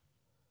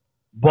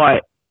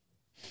 But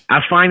I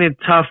find it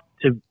tough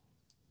to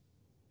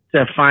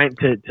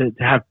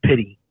have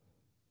pity.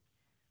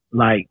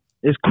 Like,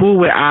 it's cool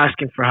with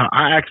asking for help.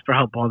 I ask for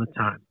help all the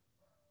time.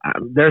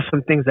 There's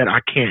some things that I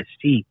can't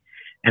see,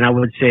 and I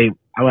would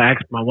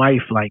ask my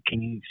wife, like,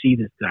 "Can you see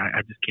this?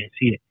 I just can't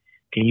see it.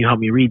 Can you help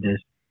me read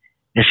this?"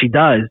 And she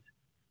does.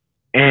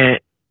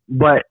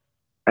 But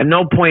at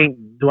no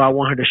point do I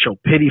want her to show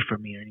pity for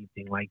me or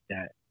anything like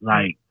that.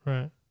 Like,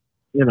 right.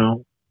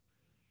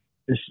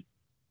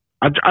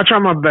 I try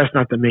my best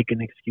not to make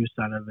an excuse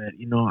out of it.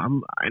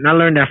 And I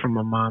learned that from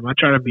my mom. I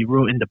try to be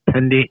real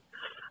independent.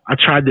 I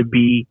try to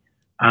be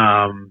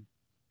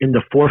in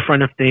the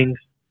forefront of things.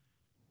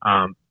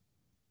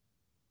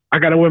 I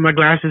gotta wear my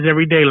glasses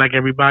every day like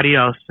everybody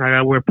else. I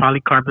gotta wear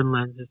polycarbon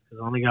lenses because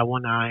I only got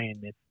one eye,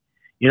 and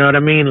you know what I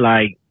mean.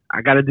 Like,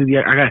 I gotta do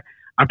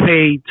I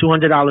pay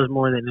 $200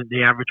 more than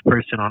the average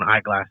person on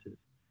eyeglasses,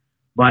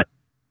 but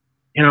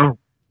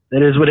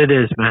that is what it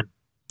is, man.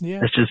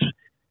 Yeah, it's just,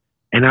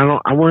 and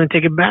I want to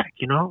take it back.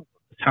 It's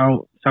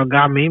how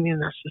God made me,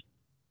 and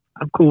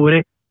I'm cool with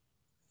it.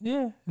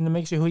 Yeah, and it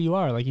makes you who you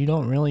are. Like, you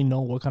don't really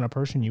know what kind of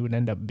person you would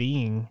end up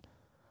being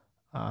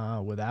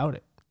without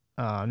it.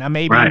 Now,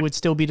 maybe you Right. would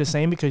still be the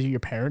same because your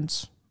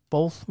parents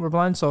both were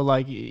blind. So,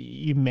 like,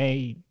 you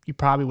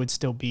probably would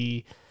still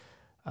be,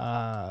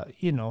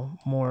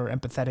 more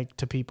empathetic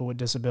to people with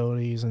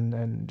disabilities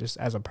and just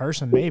as a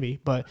person, maybe.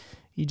 But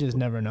you just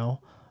never know.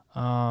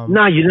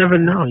 No, you never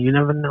know. You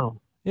never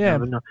know. You Yeah,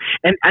 never know.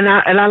 And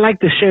I like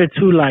to share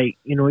too. Like,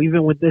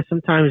 even with this,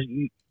 sometimes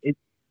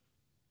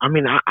I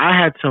mean, I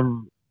had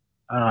some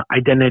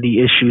identity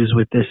issues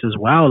with this as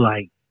well.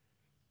 Like,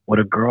 would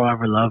a girl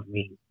ever love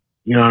me?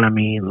 You know what I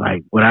mean?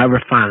 Like, would I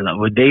ever find love?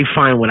 Would they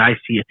find what I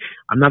see?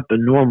 I'm not the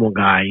normal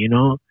guy, you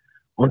know?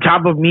 On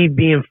top of me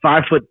being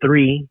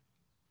 5'3",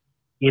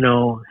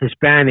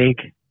 Hispanic,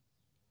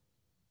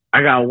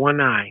 I got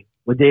one eye.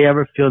 Would they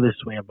ever feel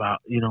this way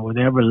about, would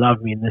they ever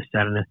love me in this,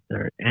 that, and the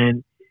third?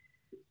 And,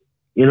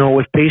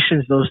 with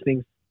patience, those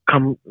things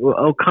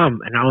will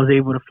come. And I was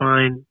able to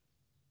find,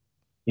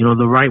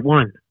 the right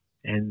one.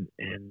 And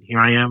here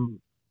I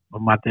am.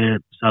 I'm about to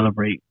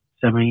celebrate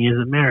 7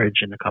 years of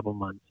marriage in a couple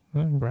months.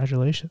 well,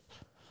 congratulations.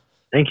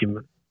 Thank you,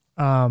 man.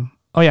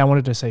 Oh yeah, I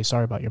wanted to say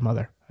sorry about your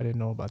mother. I didn't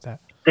know about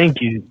that.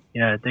 Thank you.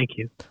 Yeah, thank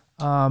you.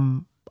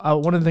 One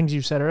of the things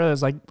you said earlier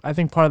is, like, I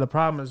think part of the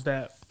problem is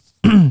that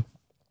a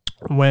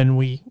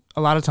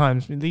lot of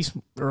times, at least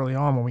early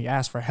on, when we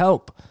ask for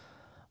help,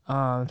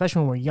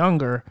 especially when we're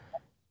younger,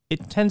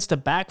 it tends to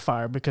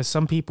backfire because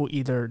some people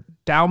either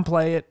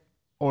downplay it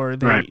or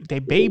they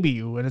baby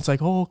you, and it's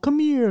like, oh, come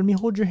here, let me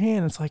hold your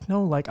hand. It's like,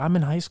 no, like, I'm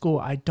in high school.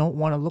 I don't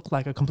want to look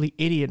like a complete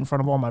idiot in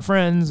front of all my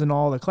friends and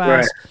all the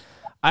class. Right.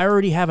 I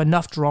already have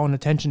enough drawing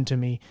attention to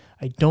me.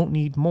 I don't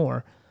need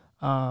more.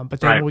 But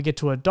then when we get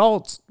to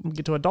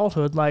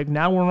adulthood, like,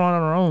 now we're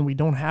on our own. We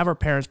don't have our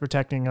parents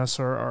protecting us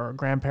or our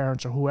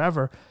grandparents or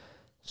whoever.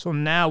 So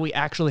now we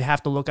actually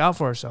have to look out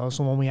for ourselves.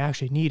 So when we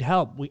actually need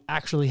help, we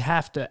actually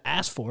have to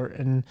ask for it.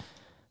 And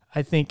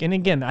I think,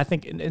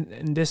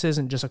 and this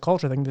isn't just a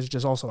culture thing. This is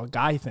just also a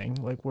guy thing,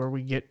 like, where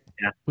we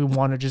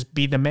want to just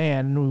be the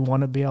man and we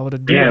want to be able to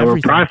do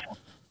everything.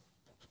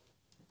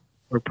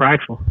 We're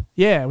prideful.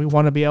 Yeah, we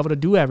want to be able to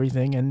do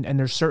everything, and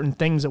there's certain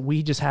things that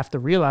we just have to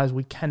realize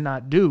we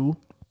cannot do,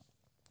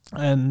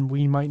 and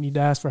we might need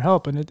to ask for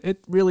help, and it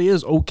really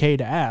is okay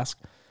to ask,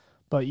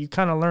 but you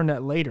kind of learn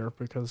that later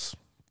because,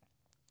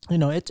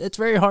 it's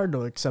very hard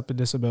to accept a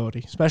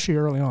disability, especially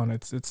early on.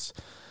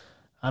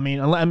 I mean,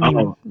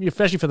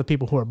 especially for the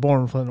people who are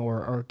born with it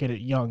or get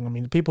it young. I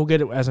mean, the people who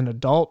get it as an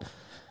adult,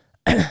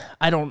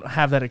 I don't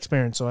have that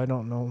experience, so I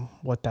don't know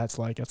what that's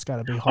like. It's got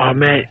to be hard. Oh,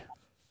 man.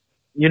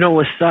 You know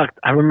what sucked?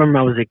 I remember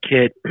I was a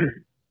kid.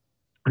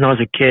 When I was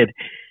a kid,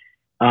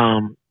 I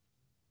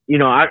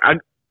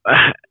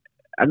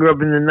grew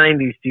up in the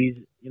 90s,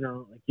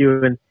 like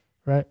you, and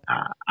right.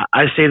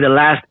 I say the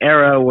last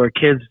era where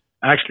kids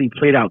actually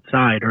played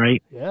outside,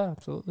 right? Yeah,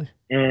 absolutely.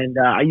 And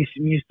we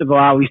used to go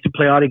out. We used to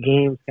play all the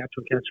games, catch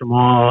them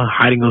all,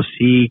 hide and go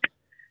seek,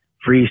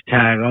 freeze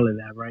tag, all of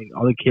that, right?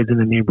 All the kids in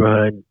the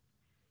neighborhood.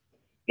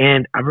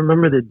 And I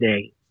remember the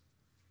day.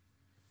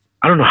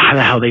 I don't know how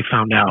the hell they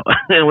found out.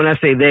 And when I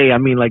say they, I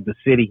mean like the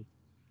city.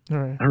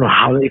 Right. I don't know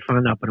how they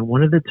found out, but in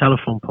one of the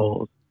telephone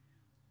poles,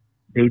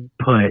 they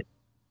put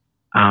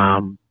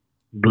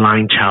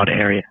blind child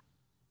area.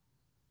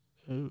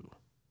 Ooh.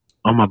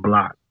 On my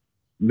block.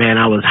 Man,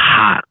 I was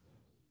hot.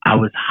 I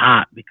was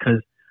hot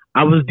because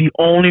I was the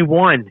only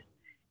one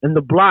in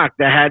the block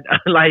that had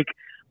like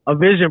a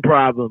vision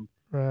problem.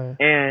 Right.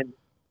 And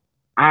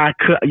I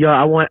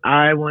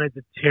wanted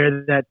to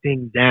tear that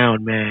thing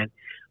down, man.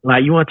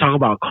 Like, you want to talk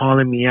about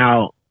calling me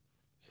out?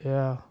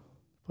 Yeah.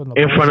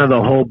 In front of the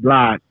whole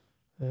block.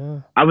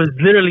 Yeah. I was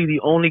literally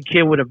the only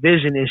kid with a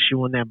vision issue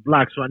on that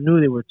block, so I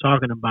knew they were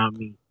talking about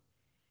me.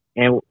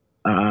 And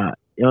I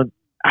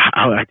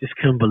just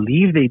couldn't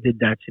believe they did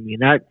that to me,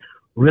 and that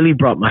really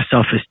brought my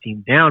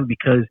self-esteem down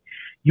because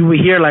you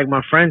would hear like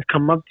my friends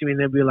come up to me and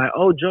they'd be like,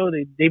 "Oh, Joe,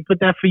 they put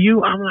that for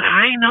you?" I'm like,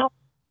 "I ain't know."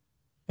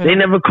 Yeah. They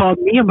never called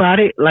me about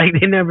it. Like,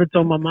 they never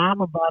told my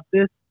mom about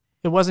this.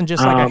 It wasn't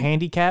just like a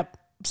handicap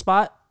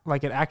spot.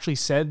 Like, it actually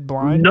said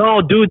blind?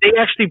 No, dude, they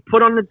actually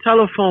put on the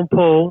telephone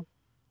pole,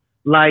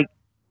 like,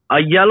 a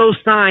yellow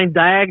sign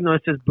diagonal.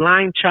 It says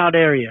blind child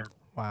area.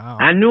 Wow.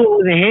 I knew it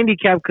was a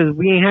handicap because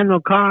we ain't had no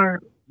car.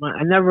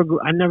 I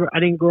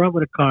didn't grow up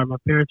with a car. My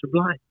parents were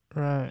blind.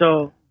 Right.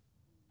 So,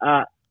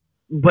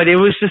 but it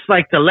was just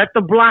like to let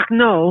the block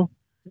know.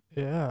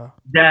 Yeah.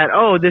 That,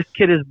 oh, this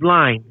kid is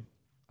blind.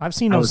 I've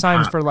seen those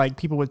signs for like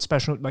people with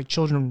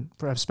children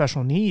who have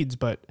special needs,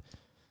 but.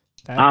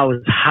 I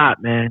was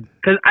hot, man,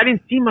 because I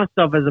didn't see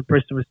myself as a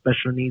person with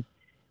special needs.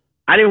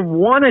 I didn't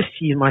want to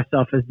see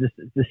myself as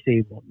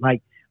disabled.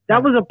 Like,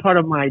 that was a part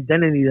of my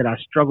identity that I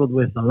struggled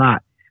with a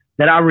lot,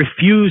 that I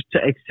refused to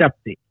accept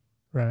it.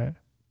 Right.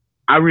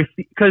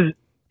 Because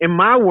in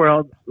my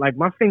world, like,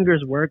 my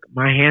fingers work,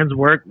 my hands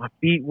work, my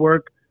feet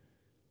work.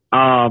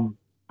 I'm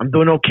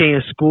doing okay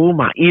in school.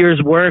 My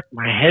ears work,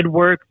 my head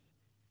works.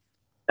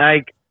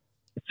 Like,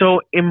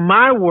 so in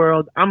my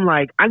world, I'm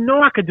like, I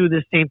know I could do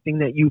the same thing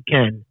that you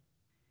can.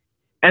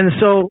 And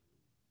so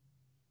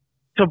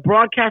to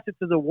broadcast it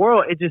to the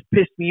world, it just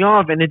pissed me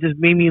off, and it just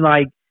made me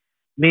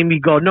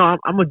go, no,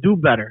 I'm gonna do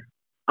better.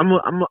 I'm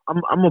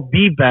gonna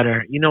be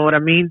better. You know what I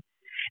mean?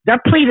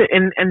 That played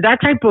and that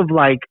type of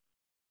like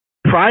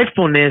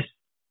pridefulness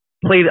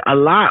played a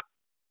lot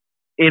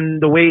in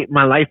the way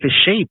my life is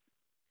shaped.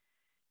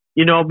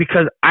 You know,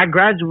 because I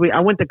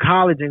went to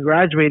college and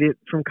graduated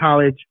from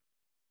college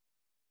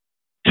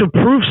to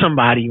prove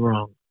somebody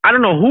wrong. I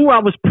don't know who I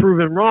was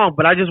proving wrong,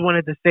 but I just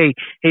wanted to say,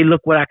 hey,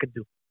 look what I could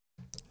do.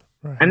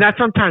 Right. And that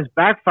sometimes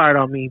backfired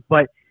on me.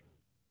 But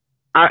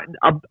a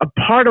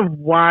part of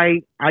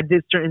why I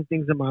did certain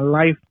things in my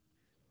life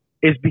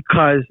is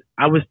because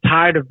I was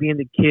tired of being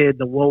the kid,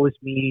 the woe is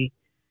me,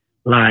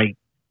 like,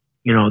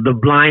 you know, the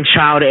blind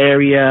child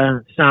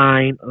area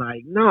sign.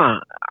 Like, no,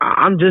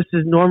 I'm just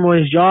as normal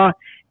as y'all.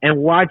 And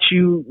watch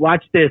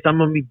this. I'm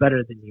going to be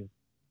better than you.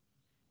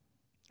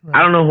 Right.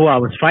 I don't know who I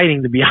was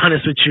fighting, to be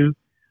honest with you.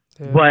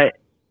 Yeah. But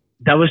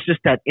that was just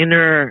that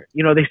inner,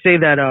 you know, they say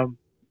that,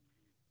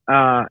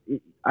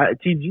 TG,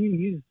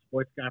 he's a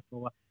sports guy for a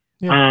while.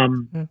 Yeah.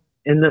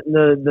 In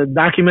the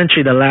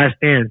documentary, The Last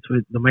Dance,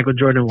 with the Michael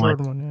Jordan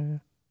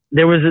one,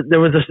 there was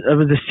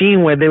a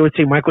scene where they would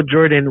say Michael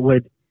Jordan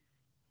would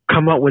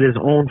come up with his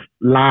own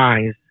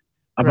lies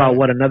about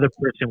what another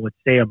person would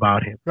say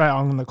about him. Right,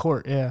 on the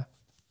court, yeah.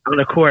 On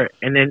the court,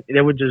 and then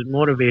they would just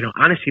motivate him.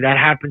 Honestly, that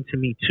happened to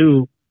me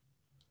too.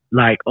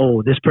 Like,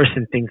 oh, this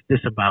person thinks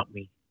this about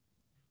me.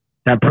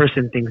 That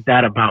person thinks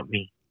that about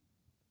me.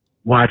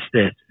 Watch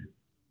this.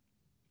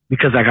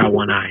 Because I got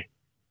one eye.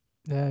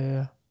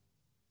 Yeah.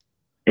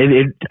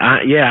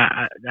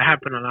 That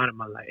happened a lot in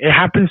my life. It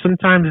happens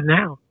sometimes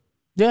now.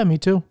 Yeah, me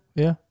too.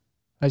 Yeah,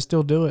 I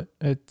still do it.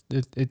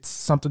 It's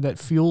something that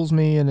fuels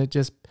me, and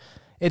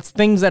it's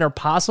things that are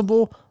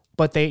possible,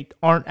 but they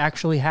aren't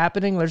actually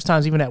happening. There's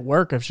times even at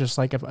work, it's just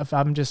like if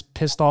I'm just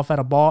pissed off at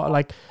a ball,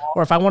 like,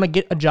 or if I want to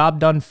get a job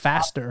done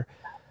faster,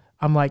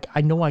 I'm like,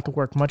 I know I could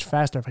work much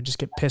faster if I just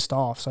get pissed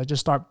off. So I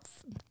just start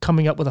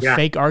coming up with a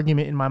fake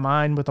argument in my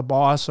mind with a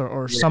boss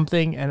or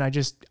something, and I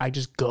just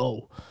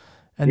go.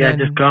 And then,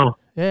 just go.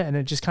 Yeah, and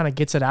it just kind of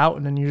gets it out,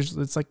 and then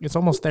it's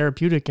almost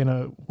therapeutic in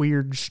a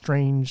weird,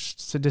 strange,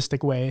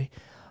 sadistic way.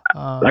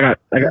 You're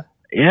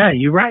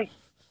right.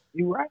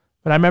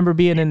 But I remember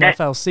being in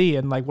FLC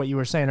and like what you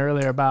were saying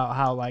earlier about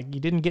how like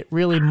you didn't get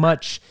really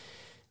much,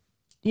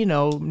 you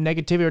know,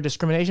 negativity or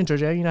discrimination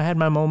towards you. You know, I had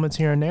my moments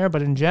here and there,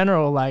 but in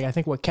general, like I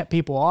think what kept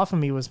people off of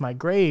me was my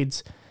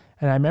grades.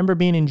 And I remember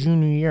being in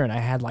junior year and I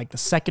had like the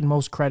second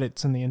most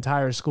credits in the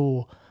entire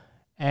school.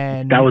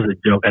 And that was a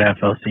joke at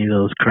FLC,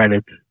 those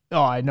credits.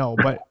 Oh, I know,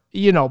 but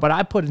but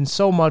I put in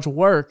so much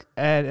work,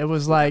 and it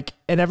was like,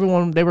 and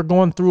everyone, they were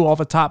going through all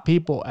the top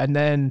people, and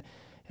then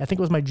I think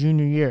it was my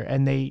junior year,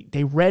 and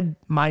they read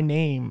my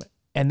name,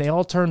 and they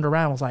all turned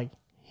around and was like,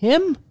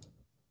 him?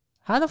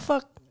 How the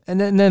fuck? And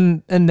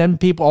then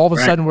people all of a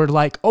sudden were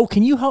like, oh,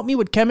 can you help me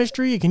with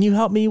chemistry? Can you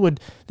help me with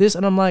this?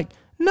 And I'm like,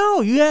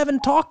 no, you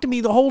haven't talked to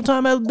me the whole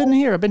time I've been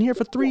here. I've been here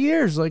for 3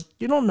 years. Like,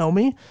 you don't know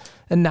me.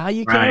 And now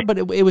you care. But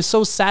it was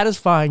so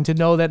satisfying to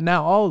know that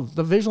now, oh,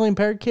 the visually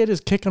impaired kid is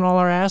kicking all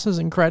our asses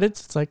in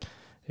credits. It's like,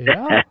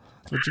 yeah,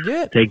 that's what you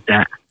get. Take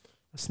that.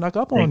 I snuck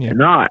up on you.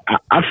 No,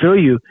 I feel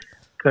you,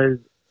 because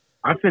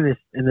I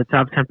finished in the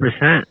top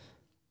 10%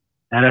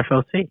 at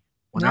FLC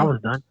when I was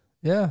done.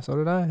 Yeah, so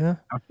did I, yeah.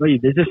 I feel you.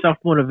 There's a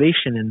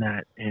self-motivation in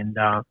that. And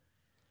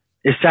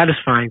it's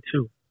satisfying,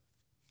 too.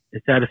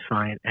 It's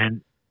satisfying. And,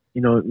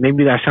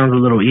 maybe that sounds a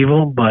little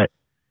evil, but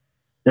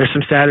there's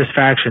some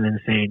satisfaction in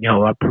saying,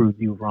 yo, I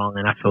proved you wrong,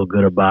 and I feel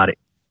good about it.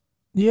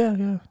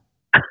 Yeah.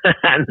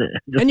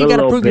 And you got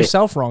to prove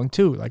yourself wrong,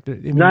 too. Like,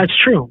 no, it's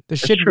true. The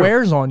shit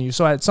wears on you.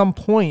 So at some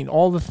point,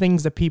 all the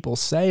things that people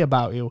say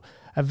about you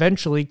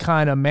eventually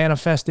kind of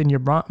manifest in your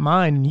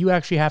mind, and you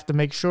actually have to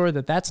make sure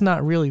that that's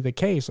not really the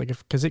case. Like,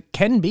 because it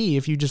can be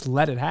if you just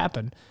let it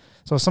happen.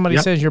 So if somebody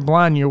says you're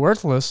blind and you're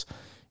worthless,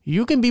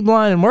 you can be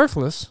blind and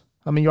worthless.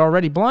 I mean, you're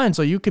already blind,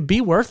 so you could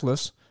be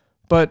worthless,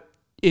 but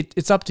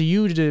it's up to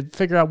you to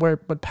figure out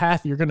what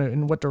path you're gonna,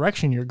 in what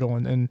direction you're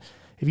going. And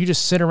if you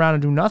just sit around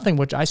and do nothing,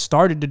 which I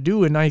started to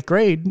do in 9th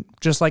grade,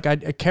 just like I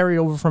carry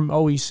over from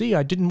OEC,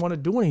 I didn't want to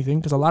do anything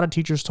because a lot of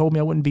teachers told me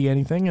I wouldn't be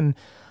anything, and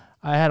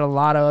I had a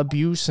lot of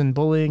abuse and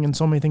bullying and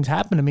so many things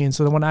happen to me. And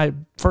so when I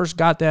first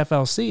got to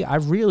FLC, I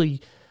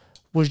really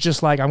was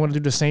just like, I'm going to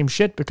do the same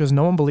shit because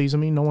no one believes in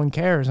me, no one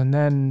cares. And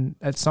then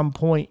at some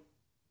point,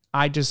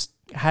 I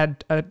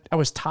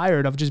was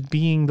tired of just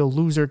being the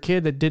loser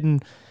kid that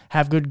didn't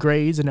have good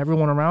grades, and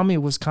everyone around me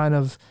was kind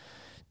of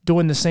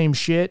doing the same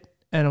shit.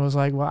 And it was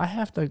like, well,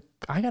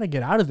 I got to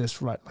get out of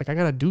this rut. Like, I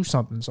got to do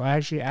something. So I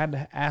actually had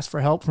to ask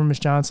for help from Miss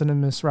Johnson and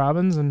Miss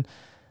Robbins, and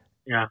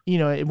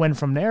it went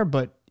from there.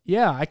 But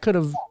yeah, I could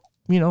have,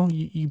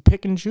 you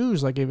pick and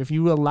choose. Like, if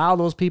you allow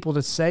those people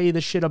to say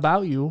the shit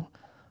about you,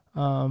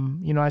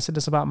 I said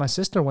this about my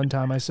sister one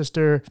time. My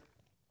sister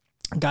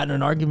got in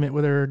an argument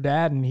with her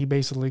dad, and he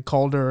basically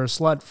called her a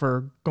slut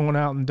for going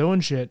out and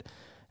doing shit.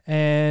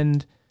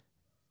 And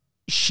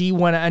she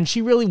went, and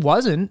she really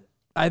wasn't.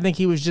 I think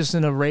he was just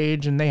in a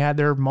rage, and they had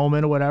their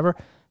moment or whatever.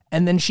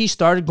 And then she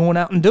started going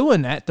out and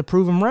doing that to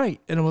prove him right.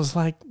 And it was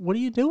like, what are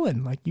you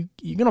doing? Like,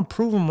 you're going to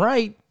prove him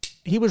right.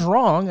 He was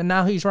wrong, and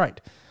now he's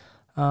right.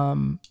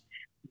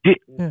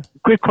 Quick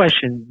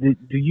question.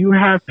 Do you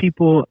have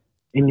people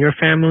in your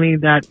family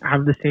that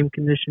have the same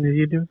condition as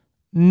you do?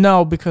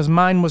 No, because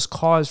mine was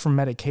caused from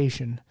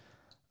medication.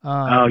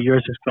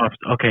 Yours is caused.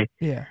 Okay.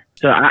 Yeah.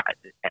 So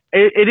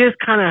it is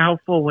kind of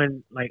helpful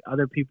when like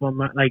other people,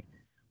 like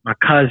my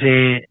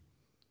cousin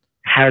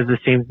has the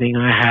same thing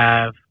I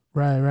have.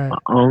 Right. My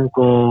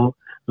uncle.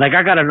 Like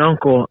I got an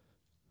uncle.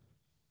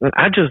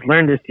 I just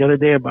learned this the other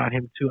day about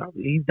him too.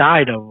 He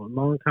died a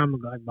long time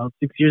ago, like about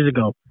 6 years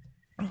ago.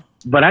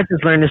 But I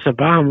just learned this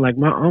about him. Like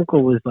my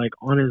uncle was like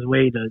on his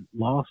way to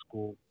law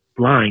school,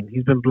 blind.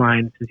 He's been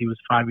blind since he was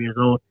 5 years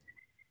old.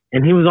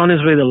 And he was on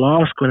his way to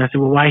law school. And I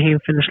said, well, why he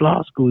didn't finish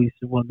law school? He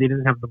said, well, they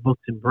didn't have the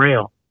books in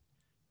Braille.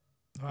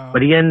 Wow.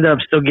 But he ended up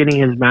still getting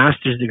his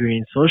master's degree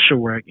in social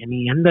work. And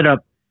he ended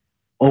up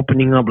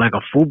opening up like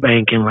a food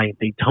bank in like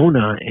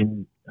Daytona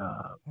and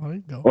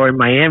or in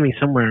Miami,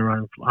 somewhere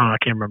around, I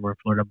can't remember in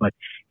Florida, but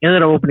he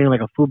ended up opening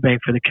like a food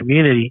bank for the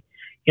community.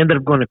 He ended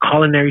up going to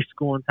culinary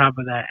school on top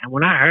of that. And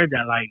when I heard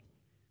that, like,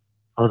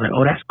 I was like,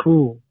 oh, that's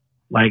cool.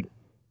 Like,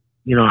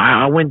 you know,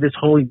 I went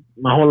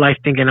my whole life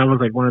thinking I was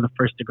like one of the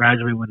first to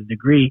graduate with a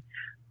degree.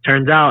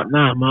 Turns out,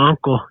 nah, my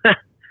uncle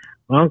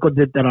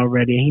did that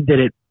already, and he did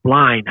it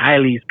blind. I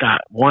at least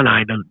got one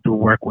eye to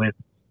work with.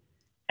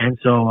 And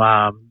so,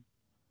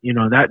 you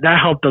know, that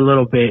helped a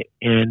little bit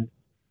in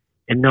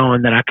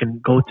knowing that I can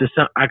go to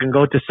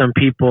some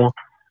people.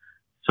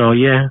 So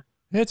yeah.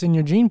 It's in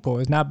your gene pool.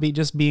 It's not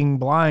just being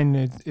blind.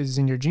 It is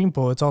in your gene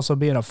pool. It's also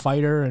being a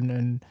fighter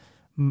and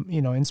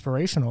you know,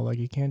 inspirational. Like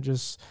you can't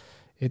just,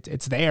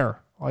 it's there.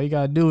 All you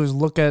gotta do is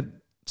look at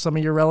some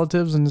of your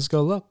relatives and just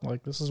go, look,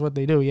 like this is what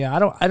they do. Yeah,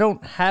 I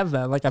don't have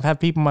that. Like I've had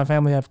people in my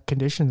family have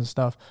conditions and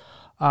stuff.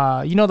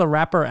 You know the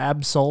rapper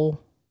Ab-Soul?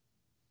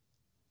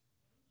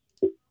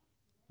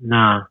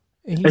 Nah.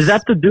 Is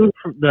that the dude,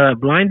 the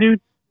blind dude?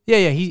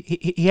 Yeah.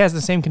 He has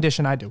the same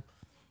condition I do.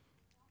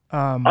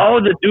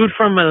 The dude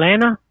from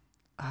Atlanta?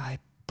 I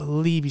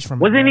believe he's from.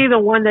 Wasn't he the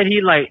one that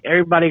he like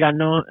everybody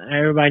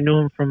knew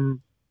him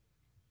from?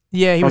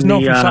 Yeah, he was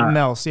known from something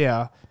else.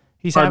 Yeah,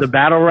 he's the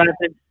battle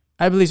rapping.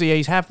 I believe so. Yeah,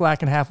 he's half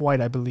black and half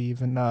white, I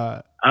believe, and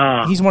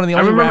he's one of the only rappers. I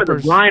remember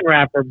rappers. The blind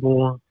rapper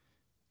bull.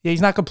 Yeah, he's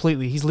not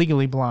completely. He's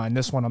legally blind.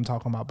 This one I'm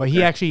talking about, but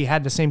he actually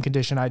had the same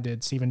condition I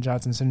did, Steven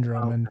Johnson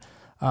syndrome,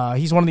 and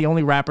he's one of the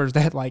only rappers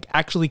that like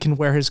actually can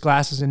wear his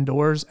glasses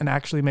indoors and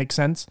actually make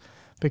sense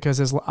because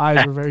his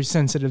eyes are very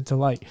sensitive to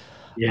light.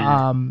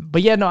 Yeah.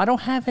 But yeah, no, I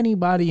don't have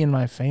anybody in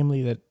my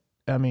family that,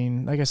 I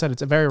mean, like I said,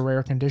 it's a very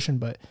rare condition,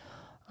 but.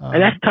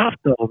 And that's tough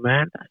though,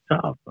 man.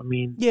 That's tough. I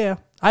mean. Yeah.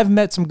 I've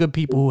met some good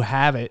people who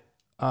have it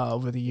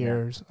over the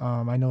years.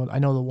 I know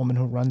the woman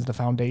who runs the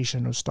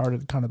foundation who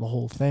started kind of the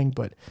whole thing,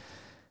 but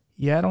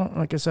yeah,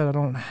 like I said, I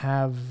don't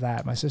have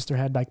that. My sister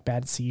had like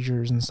bad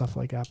seizures and stuff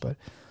like that, but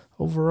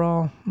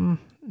overall, no,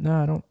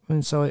 I don't.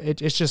 And so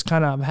it's just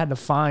kind of, I've had to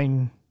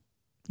find,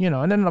 you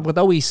know, and then with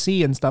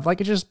OEC and stuff, like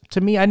it just,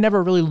 to me, I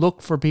never really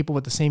looked for people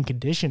with the same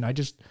condition. I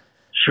just,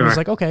 It was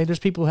like, okay, there's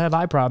people who have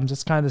eye problems.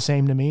 It's kind of the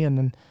same to me. And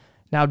then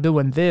now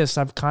doing this,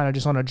 I've kind of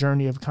just on a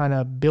journey of kind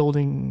of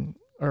building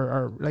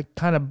or like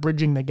kind of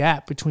bridging the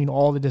gap between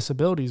all the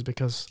disabilities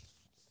because,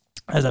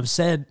 as I've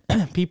said,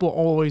 people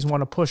always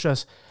want to push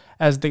us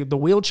as the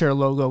wheelchair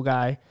logo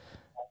guy.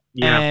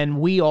 Yeah. And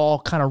we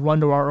all kind of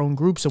run to our own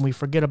groups and we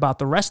forget about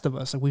the rest of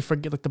us. Like we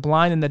forget, like the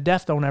blind and the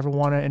deaf don't ever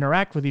want to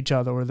interact with each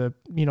other, or the,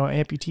 you know,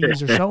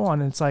 amputees or so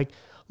on. And it's like,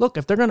 look,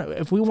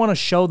 if we want to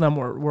show them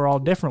we're all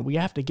different, we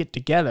have to get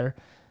together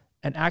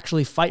and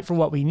actually fight for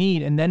what we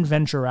need and then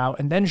venture out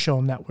and then show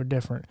them that we're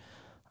different.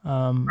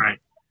 Right.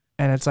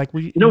 And it's like,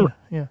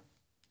 yeah.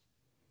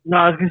 No,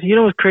 I was gonna say, you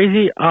know what's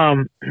crazy?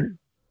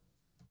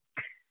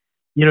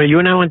 You know, you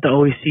and I went to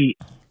OEC,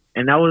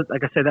 and that was,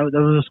 like I said, that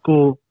was a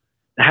school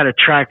that had a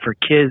track for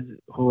kids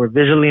who were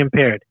visually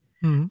impaired.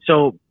 Mm-hmm.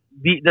 So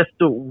that's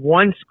the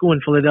one school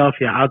in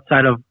Philadelphia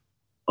outside of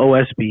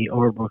OSB,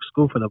 Overbrook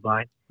School for the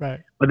Blind.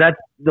 Right. But that's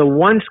the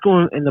one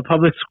school in the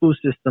public school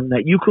system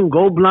that you can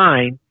go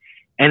blind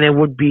and it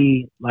would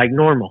be like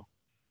normal.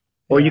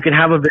 Or you can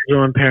have a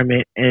visual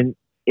impairment and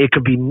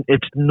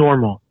it's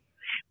normal.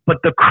 But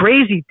the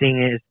crazy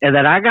thing is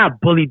that I got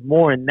bullied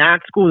more in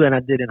that school than I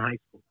did in high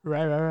school.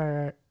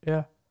 Right.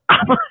 Yeah.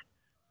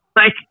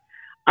 Like,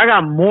 I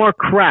got more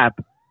crap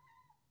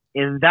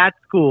in that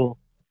school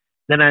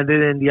than I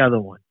did in the other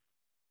one.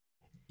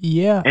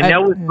 Yeah. And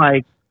that was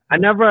like, I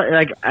never,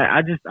 like,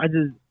 I just,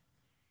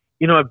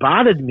 you know, it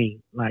bothered me.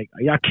 Like,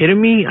 are y'all kidding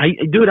me? I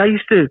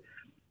used to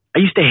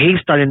hate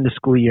starting the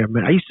school year,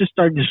 man. I used to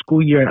start the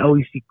school year at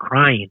OEC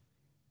crying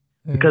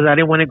because I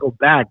didn't want to go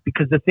back.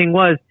 Because the thing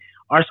was,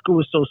 our school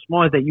was so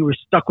small that you were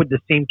stuck with the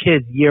same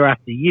kids year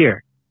after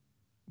year.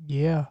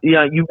 Yeah.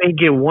 Yeah, you may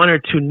get one or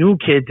two new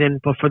kids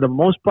in, but for the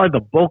most part, the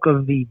bulk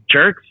of the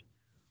jerks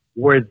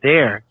were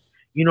there.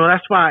 You know,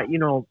 that's why, you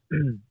know,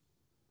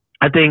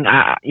 I think,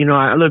 I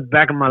look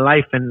back at my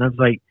life and I was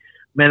like,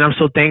 man, I'm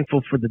so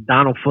thankful for the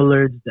Donald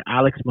Fullards, the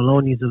Alex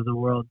Maloneys of the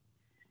world.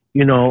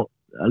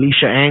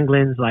 Alicia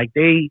Anglins, like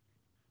they,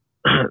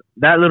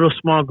 that little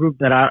small group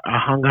that I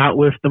hung out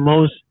with the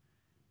most,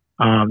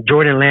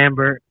 Jordan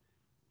Lambert,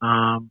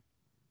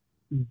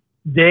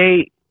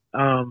 they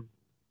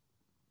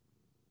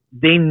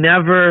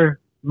never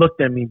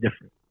looked at me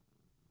different.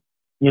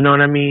 You know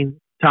what I mean?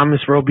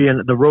 Thomas Roby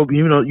and the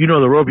Roby,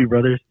 the Roby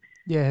brothers.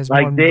 Yeah,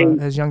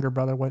 his younger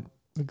brother we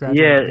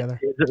graduated together.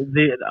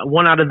 The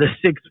one out of the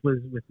 6 was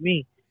with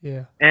me.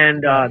 Yeah,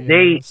 and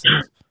they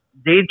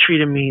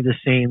treated me the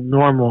same,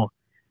 normal.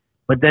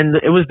 But then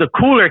it was the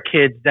cooler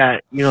kids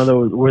that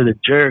were the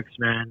jerks,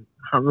 man.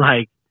 I'm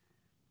like,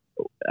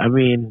 I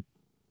mean,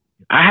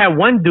 I had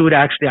one dude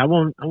actually. I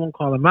won't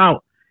call him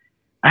out.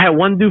 I had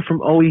one dude from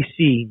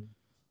OEC.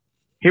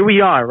 Here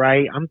we are,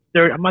 right? I'm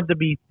about to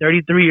be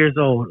 33 years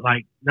old.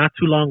 Like not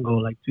too long ago,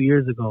 like 2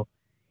 years ago,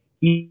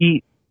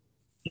 he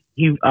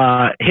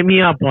hit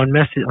me up on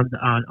message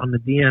on the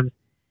DMs,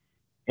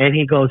 and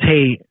he goes,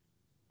 "Hey,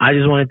 I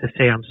just wanted to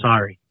say I'm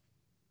sorry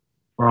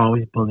for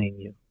always bullying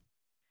you."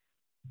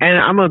 And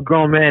I'm a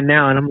grown man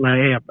now, and I'm like,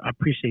 "Hey, I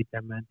appreciate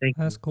that, man. Thank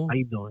you. That's cool. How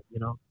you doing?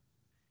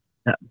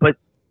 But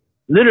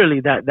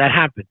literally, that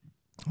happened.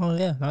 Oh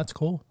yeah, that's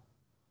cool.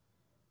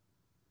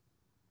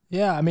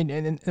 Yeah, I mean,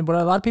 and what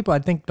a lot of people I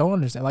think don't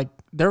understand, like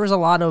there was a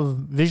lot of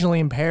visually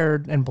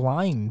impaired and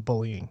blind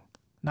bullying,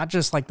 not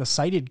just like the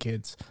sighted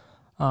kids.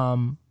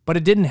 But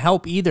it didn't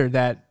help either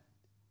that,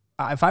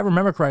 if I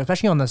remember correctly,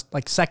 especially on the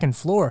second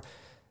floor,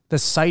 the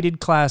sighted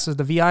classes,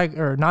 the VI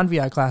or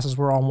non-VI classes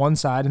were on one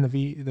side, and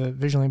the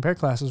visually impaired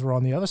classes were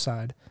on the other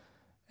side.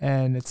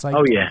 And it's like,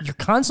 you're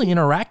constantly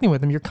interacting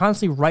with them. You're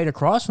constantly right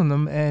across from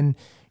them, and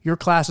your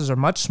classes are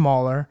much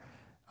smaller.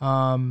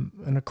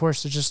 And of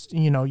course, it's just,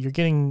 you're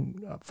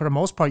getting, for the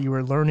most part, you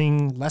were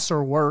learning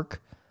lesser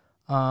work.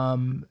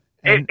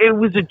 It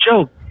was a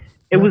joke.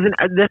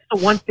 That's the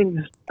one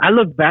thing. I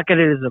look back at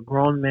it as a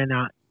grown man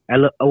at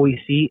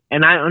OEC,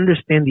 and I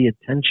understand the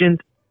intentions.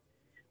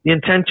 The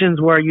intentions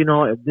were,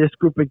 if this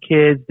group of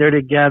kids, they're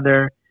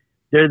together,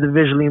 they're the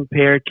visually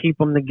impaired, keep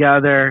them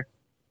together,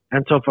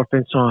 and so forth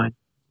and so on.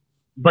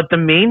 But the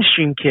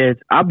mainstream kids,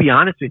 I'll be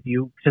honest with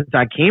you, since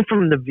I came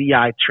from the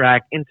VI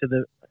track into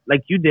the,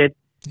 like you did,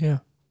 yeah,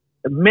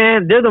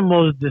 man, they're the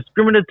most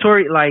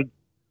discriminatory. Like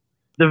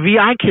the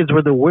VI kids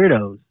were the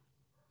weirdos.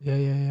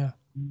 Yeah.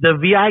 The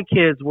VI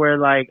kids were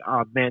like,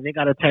 oh man, they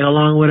got to tag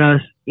along with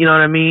us. You know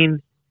what I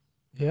mean?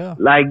 Yeah.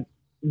 Like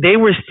they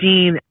were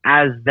seen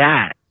as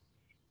that.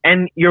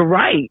 And you're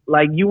right.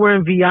 Like you were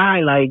in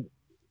VI, like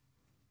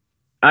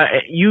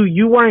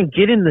you weren't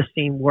getting the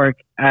same work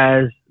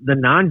as the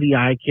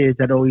non-VI kids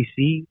at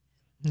OEC.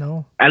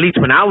 No. At least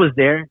when I was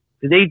there,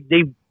 I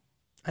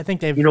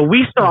think they've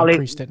we saw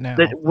increased it now.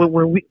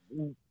 When we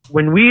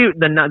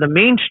the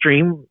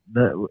mainstream,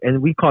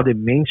 and we called it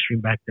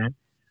mainstream back then.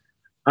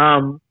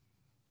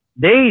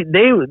 They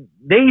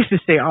used to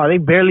say, oh, they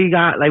barely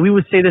got, like we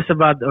would say this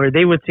about, or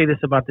they would say this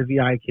about the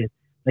VI kids,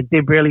 like they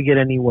barely get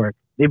any work.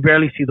 They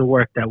barely see the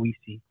work that we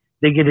see.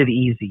 They get it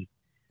easy.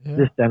 Yeah.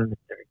 This, that, and the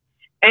third.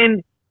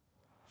 And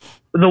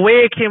the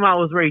way it came out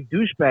was very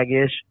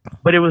douchebag-ish,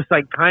 but it was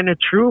like kind of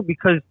true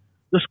because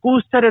the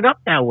school set it up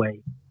that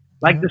way.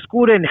 Like the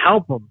school didn't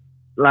help them.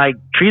 Like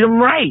treat them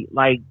right.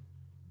 Like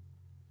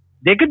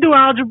they could do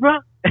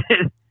algebra.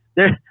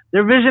 Their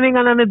visioning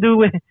got nothing to do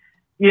with,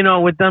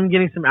 with them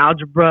getting some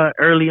algebra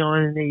early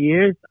on in their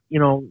years,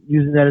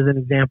 using that as an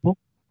example.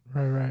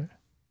 Right.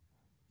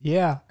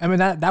 Yeah. I mean,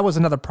 that was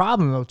another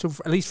problem, though, too,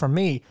 at least for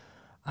me.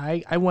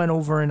 I went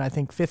over in, I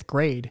think, 5th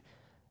grade.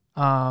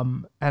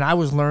 And I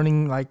was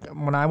learning, like,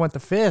 when I went to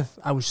 5th,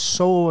 I was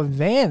so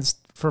advanced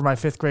for my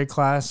 5th grade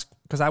class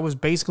because I was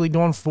basically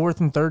doing 4th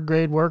and 3rd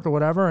grade work or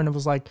whatever. And it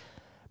was like,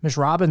 Miss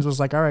Robbins was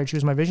like, all right,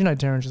 choose my vision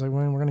itinerary. She's like,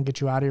 well, we're going to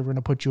get you out of here. We're going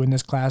to put you in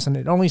this class. And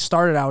it only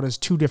started out as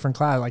 2 different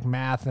classes, like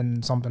math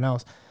and something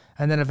else.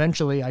 And then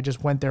eventually I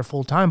just went there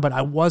full time, but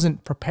I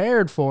wasn't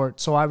prepared for it.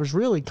 So I was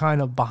really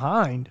kind of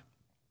behind.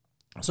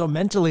 So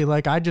mentally,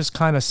 like I just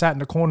kind of sat in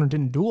the corner and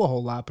didn't do a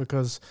whole lot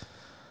because,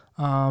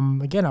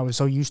 again, I was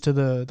so used to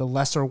the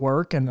lesser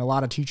work and a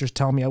lot of teachers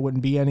tell me I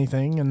wouldn't be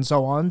anything and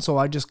so on. So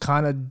I just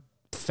kind of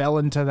fell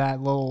into that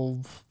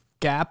little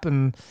gap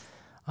and,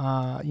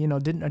 I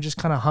just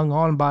kind of hung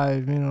on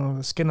by, the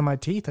skin of my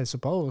teeth, I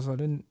suppose. I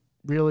didn't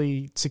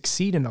really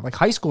succeed enough. Like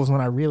high school is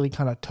when I really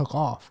kind of took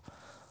off.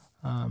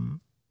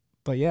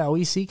 But yeah,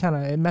 OEC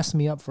it messed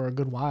me up for a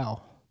good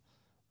while.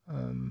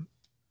 And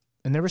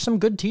there were some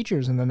good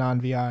teachers in the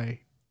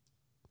non-VI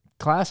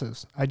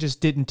classes. I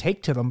just didn't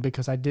take to them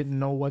because I didn't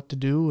know what to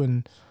do.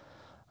 And,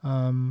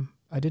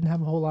 I didn't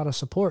have a whole lot of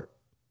support.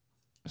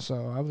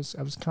 So I was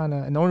kind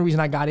of, and the only reason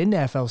I got into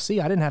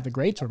FLC, I didn't have the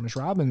grades for Miss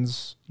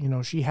Robbins. She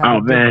had she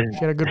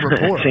had a good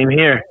rapport. Same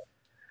here.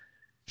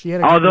 She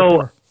had a good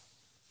rapport.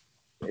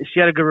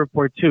 She had a good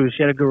rapport too.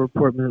 She had a good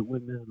rapport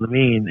with Ms.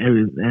 Levine,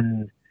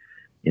 and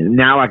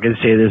now I can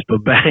say this,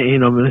 but back,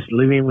 Ms.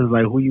 Levine was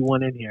like, "Who you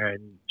want in here?"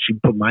 And she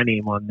put my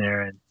name on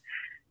there, and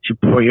she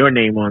put your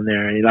name on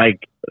there, and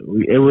like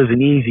it was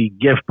an easy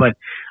gift. But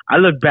I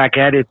look back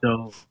at it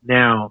though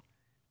now.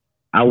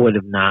 I would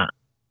have not.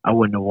 I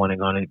wouldn't have wanted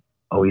to go to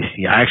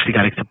OEC. I actually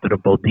got accepted to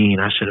Bodine.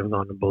 I should have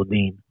gone to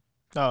Bodine.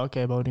 Oh,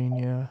 okay, Bodine,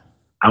 yeah.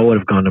 I would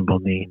have gone to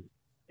Bodine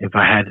if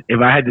I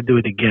had to do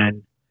it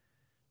again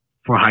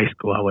for high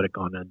school. I would have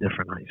gone to a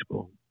different high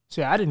school.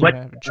 See, I didn't But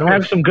even have a choice. I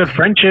have some good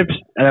friendships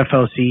at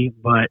FLC,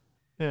 but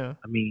Yeah.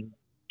 I mean,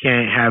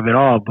 can't have it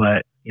all.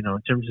 But in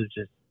terms of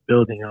just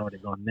building, I would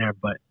have gone there.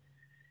 But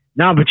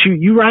no, but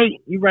you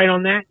right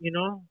on that.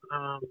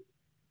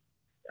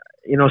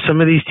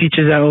 Some of these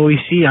teachers at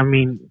OEC. I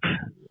mean,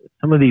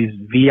 some of these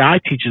VI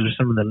teachers are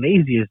some of the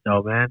laziest,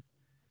 though, man.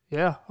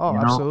 Yeah. Oh,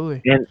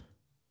 absolutely.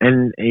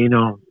 And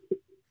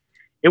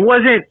it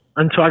wasn't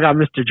until I got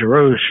Mr.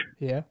 Jarosh.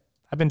 Yeah,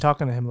 I've been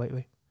talking to him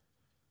lately.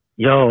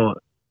 Yo,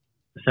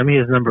 send me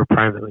his number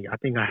privately. I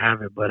think I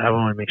have it, but I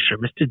want to make sure.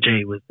 Mr.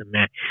 J was the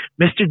man.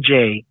 Mr.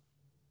 J,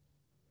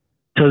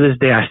 till this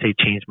day, I say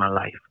changed my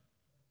life.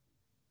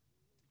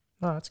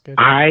 Oh, that's good.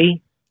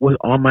 I was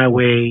on my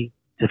way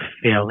to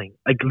failing.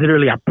 Like,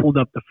 literally, I pulled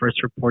up the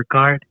first report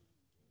card.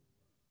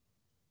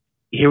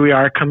 Here we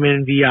are coming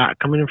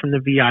in from the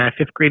VI.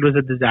 Fifth grade was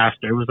a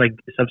disaster. It was like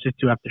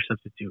substitute after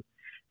substitute.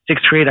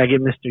 Sixth grade, I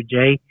get Mr.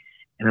 J,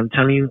 and I'm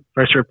telling you,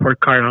 first report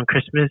card on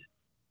Christmas,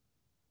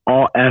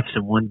 all F's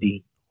and one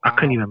D. Wow. I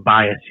couldn't even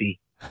buy a C.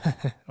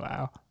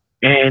 Wow.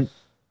 And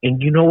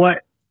you know what?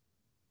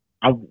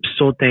 I'm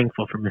so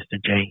thankful for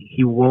Mr. J.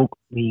 He woke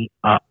me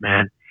up,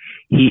 man.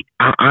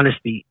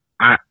 Honestly,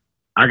 I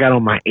got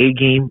on my A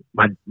game.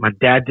 My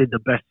dad did the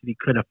best that he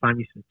could to find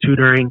me some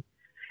tutoring.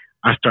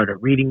 I started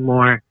reading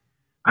more.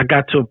 I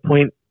got to a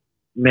point,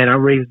 man, I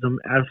raised them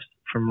F's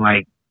from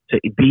to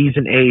B's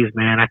and A's,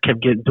 man. I kept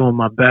doing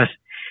my best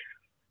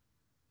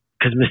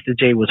because Mr.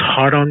 J was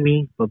hard on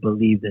me, but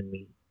believed in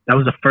me. That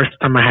was the first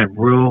time I had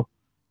real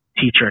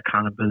teacher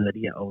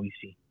accountability at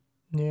OEC.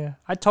 Yeah.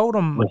 I told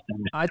him,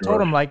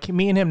 like,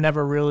 me and him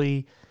never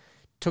really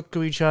took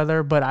to each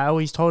other, but I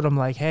always told him,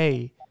 like,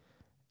 hey,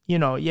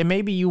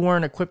 maybe you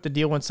weren't equipped to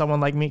deal with someone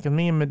like me, because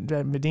me and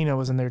Medina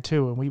was in there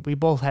too, and we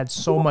both had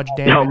so much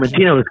damage. Yo,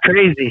 Medina was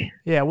crazy.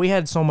 Yeah, we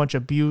had so much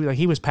abuse. Like,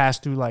 he was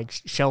passed through like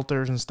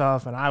shelters and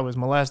stuff, and I was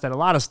molested. A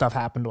lot of stuff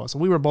happened to us. So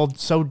we were both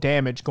so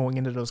damaged going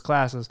into those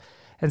classes,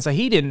 and so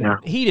he didn't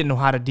know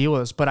how to deal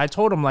with us. But I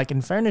told him, like,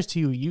 in fairness to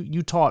you,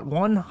 you taught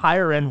one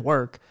higher end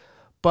work,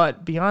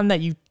 but beyond that,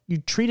 you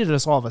treated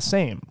us all the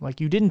same. Like,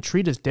 you didn't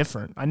treat us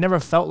different. I never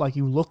felt like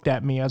you looked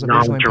at me as a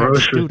visually impaired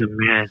student. Was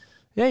the man.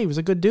 Yeah, he was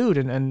a good dude,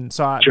 and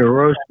so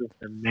Jarosh was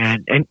the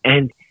man,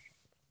 and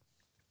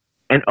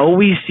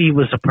OEC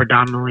was a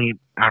predominantly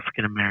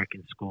African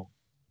American school.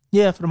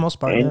 Yeah, for the most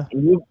part. And yeah,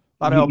 you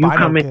a lot of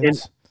albino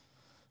kids.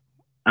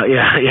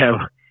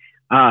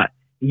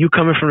 You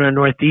coming from the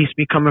Northeast,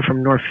 me coming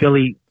from North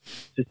Philly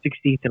to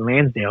 16th and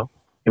Lansdale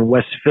in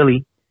West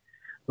Philly,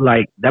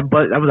 like that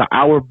was an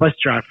hour bus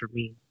drive for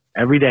me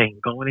every day,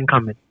 going and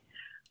coming.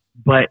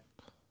 But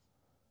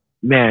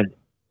man,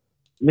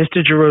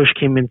 Mr. Jarosh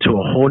came into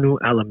a whole new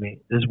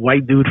element. This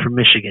white dude from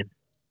Michigan.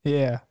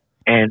 Yeah.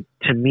 And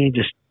to me,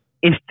 just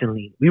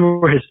instantly,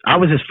 I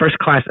was his first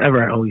class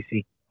ever at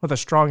OEC. With a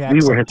strong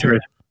accent. We were his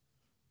first.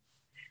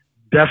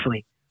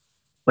 Definitely.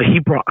 But he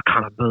brought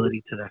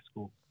accountability to that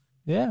school.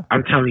 Yeah.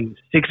 I'm telling you,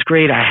 sixth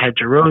grade, I had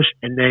Jarosh,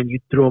 and then you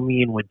throw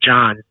me in with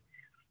Johns.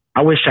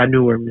 I wish I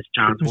knew where Miss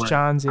Johns was. Miss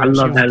Johns, yeah. I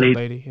love that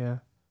lady.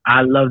 Yeah.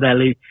 I love that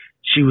lady.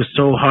 She was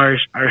so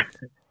harsh. But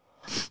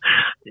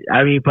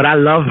I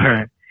love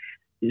her.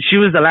 She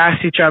was the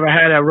last teacher I ever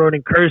had that wrote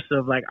in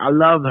cursive. Like, I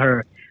love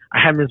her. I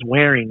had Miss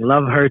Waring.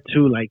 Love her,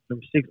 too. Like, from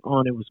 6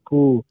 on, it was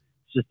cool.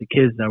 It's just the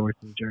kids that were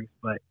some jerks.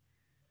 But,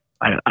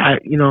 it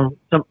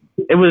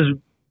was,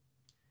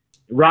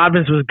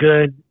 Robbins was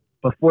good,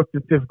 but 4th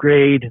and 5th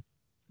grade,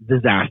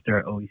 disaster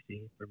at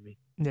OEC for me.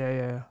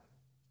 Yeah,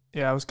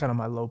 that was kind of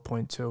my low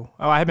point, too.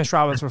 Oh, I had Miss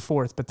Robbins for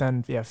 4th, but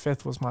then,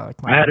 5th was my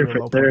I had her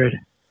for 3rd.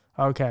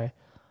 Okay.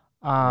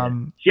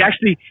 She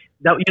actually,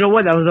 you know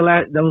what? That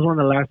was one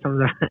of the last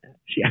times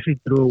she actually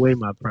threw away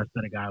my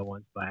prosthetic eye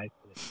once by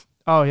accident.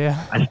 Oh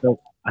yeah. I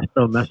still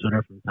mess with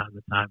her from time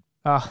to time.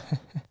 Oh,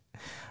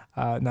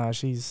 no,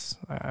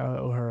 I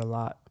owe her a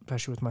lot,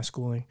 especially with my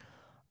schooling.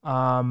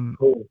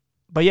 Cool.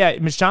 But yeah,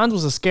 Miss Johns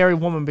was a scary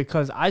woman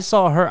because I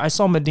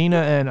saw Medina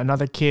and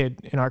another kid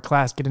in our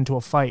class get into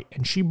a fight,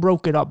 and she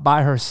broke it up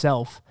by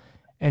herself,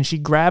 and she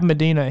grabbed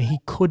Medina, and he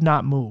could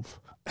not move.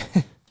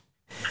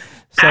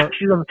 So.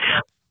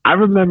 I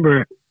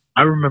remember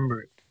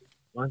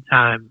one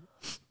time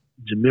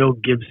Jamil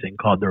Gibson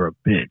called her a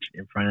bitch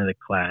in front of the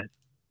class,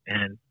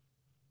 and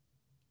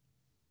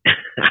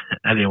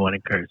I didn't want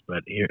to curse,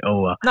 but here,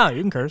 no,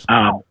 you can curse.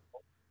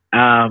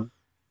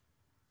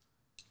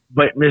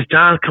 But Miss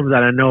Johns comes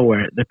out of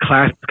nowhere. The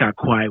class got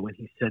quiet when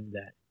he said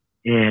that,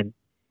 and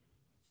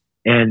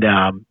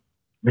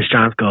Miss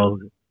Johns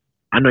goes,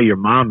 "I know your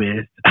mom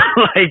is."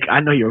 Like, I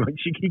know your.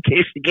 She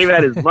gave it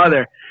at his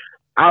mother.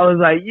 I was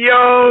like,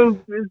 yo,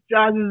 Miss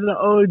Johns is an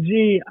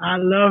OG. I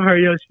love her.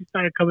 Yo, she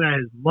started coming at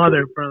his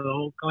mother in front of the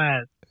whole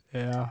class.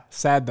 Yeah.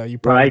 Sad, though. You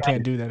probably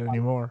can't do that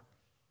anymore.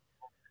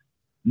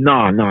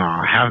 No.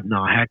 Heck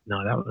no.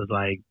 That was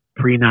like,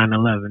 pre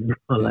 9/11.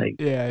 Like,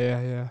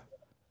 Yeah.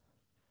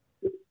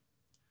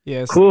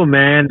 Yes. Cool,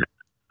 man.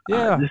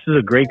 Yeah. This is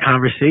a great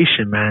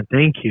conversation, man.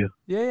 Thank you.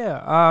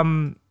 Yeah.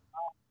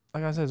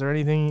 Like I said, is there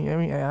anything? I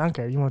mean, I don't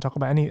care. You want to talk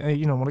about any?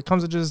 You know, when it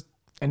comes to just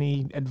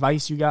any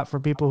advice you got for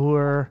people who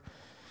are,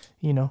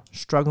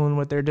 struggling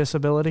with their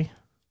disability?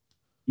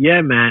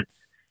 Yeah, man.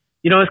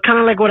 It's kind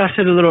of like what I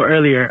said a little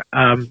earlier.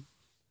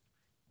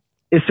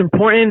 It's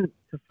important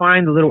to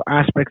find the little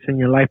aspects in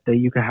your life that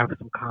you can have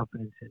some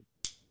confidence in.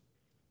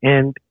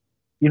 And,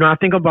 I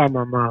think about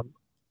my mom.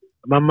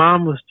 My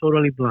mom was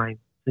totally blind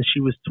since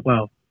she was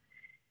 12,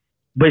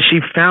 but she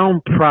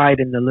found pride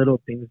in the little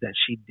things that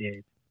she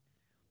did.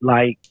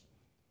 Like,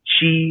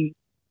 she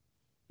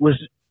was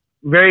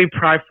very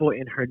prideful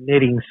in her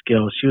knitting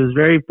skills. She was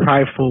very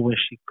prideful when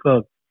she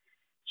cooked.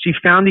 She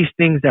found these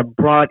things that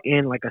brought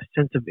in like a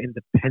sense of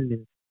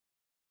independence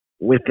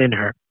within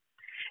her.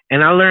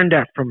 And I learned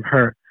that from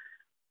her.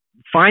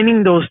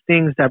 Finding those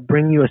things that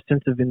bring you a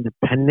sense of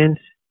independence,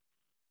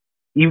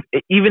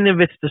 even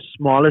if it's the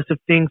smallest of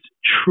things,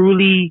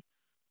 truly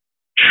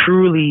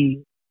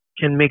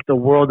can make the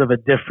world of a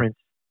difference.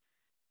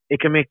 It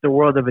can make the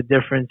world of a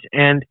difference.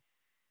 And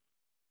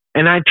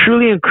I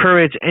truly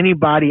encourage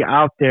anybody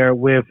out there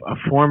with a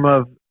form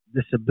of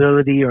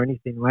disability or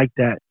anything like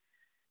that,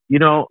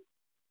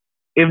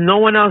 if no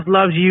one else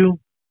loves you,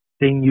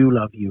 then you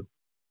love you,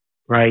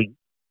 right?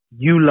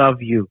 You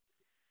love you.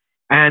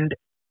 And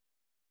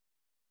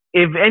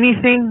if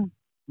anything,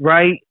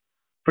 right,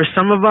 for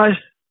some of us,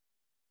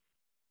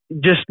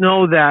 just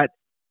know that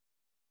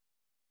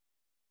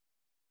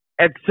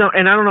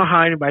and I don't know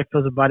how anybody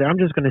feels about it. I'm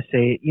just going to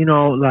say it,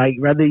 like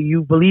whether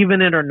you believe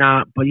in it or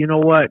not, but you know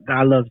what?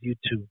 God loves you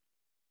too.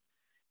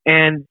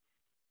 And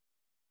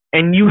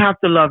you have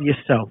to love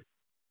yourself.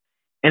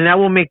 And that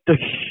will make the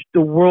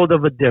world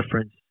of a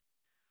difference.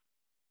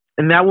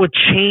 And that will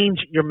change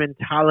your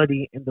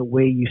mentality and the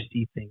way you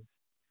see things.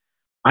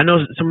 I know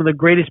some of the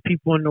greatest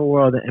people in the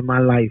world in my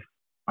life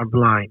are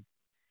blind.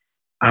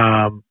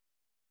 And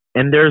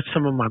they're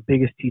some of my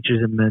biggest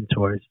teachers and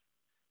mentors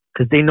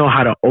because they know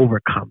how to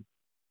overcome.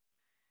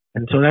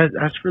 And so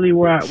that's really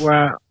where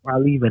I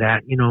leave it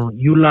at.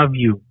 You love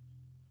you.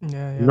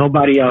 Yeah.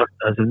 Nobody else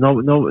does. If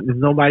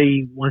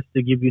nobody wants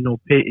to give you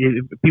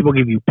if people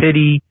give you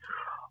pity,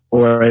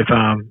 or if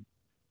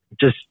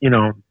just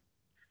people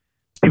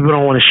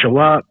don't want to show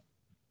up,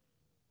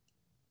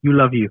 you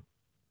love you.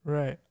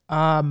 Right.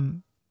 Yeah,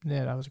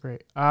 that was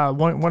great.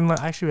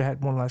 Actually, I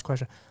had one last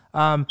question.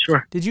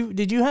 Sure.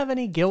 Did you have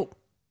any guilt,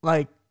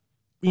 like,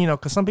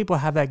 because some people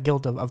have that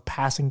guilt of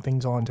passing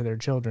things on to their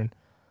children.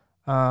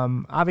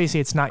 Obviously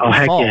it's not your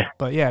fault,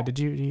 but yeah,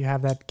 do you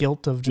have that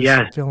guilt of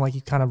just feeling like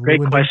you kind of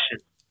ruined it?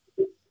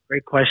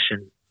 Great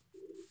question.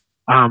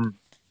 I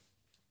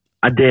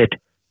did.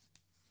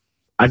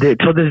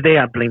 Till this day,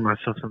 I blame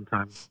myself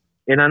sometimes,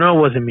 and I know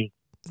it wasn't me.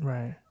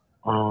 Right.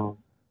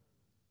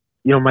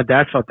 My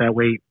dad felt that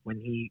way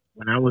when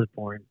I was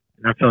born,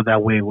 and I felt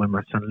that way when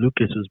my son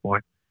Lucas was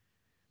born.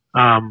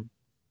 Like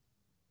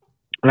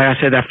I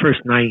said, that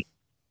first night,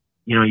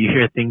 you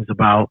hear things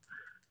about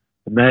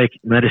the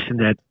medicine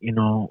that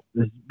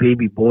this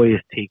baby boy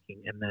is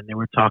taking, and then they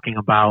were talking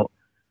about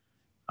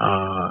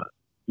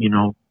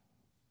putting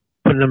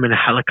them in a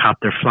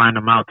helicopter, flying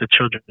them out to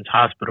Children's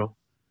Hospital.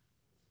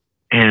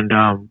 And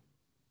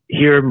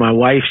here my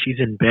wife, she's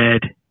in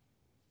bed,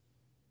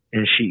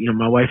 and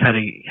my wife had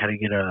to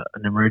get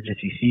an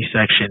emergency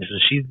C-section, so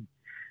she's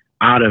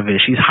out of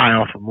it. She's high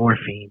off of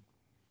morphine,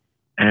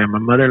 and my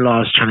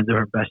mother-in-law is trying to do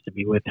her best to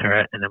be with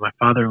her, and then my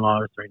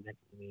father-in-law is right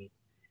next to me.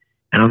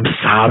 And I'm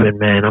sobbing,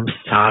 man. I'm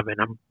sobbing.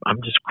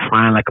 I'm just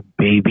crying like a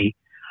baby.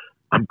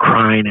 I'm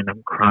crying and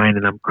I'm crying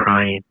and I'm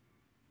crying.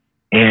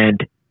 And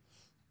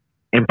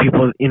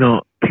people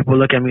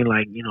look at me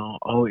like,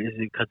 oh, is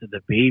it because of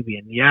the baby?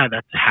 And yeah,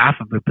 that's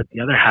half of it. But the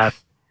other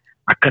half,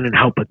 I couldn't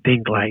help but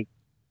think like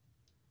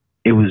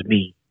it was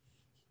me.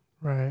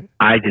 Right.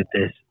 I did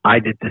this. I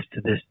did this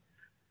to this.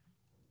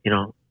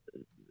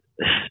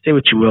 Say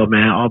what you will,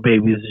 man. All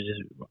babies are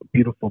just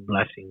beautiful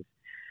blessings.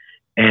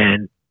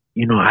 And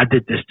I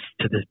did this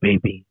to this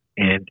baby,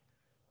 and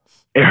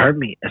it hurt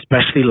me,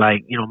 especially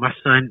like, my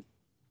son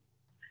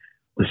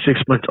was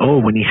 6 months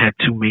old when he had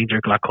 2 major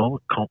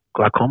glaucoma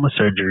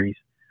surgeries,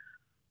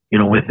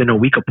 within a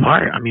week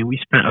apart. I mean, we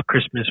spent a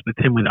Christmas with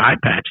him with eye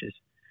patches,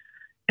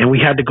 and we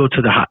had to go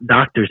to the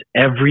doctors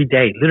every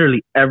day,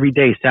 literally every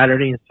day,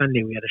 Saturday and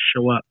Sunday. We had to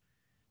show up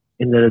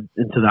into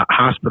the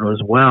hospital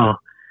as well.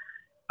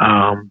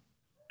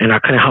 And I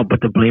couldn't help but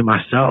to blame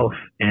myself.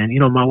 And,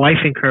 my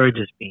wife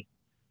encourages me.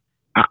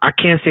 I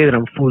can't say that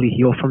I'm fully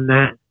healed from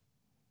that,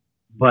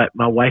 but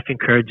my wife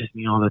encourages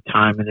me all the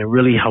time, and it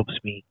really helps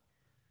me.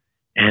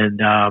 And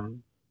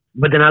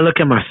but then I look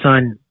at my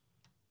son.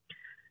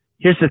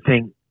 Here's the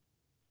thing.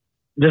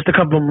 Just a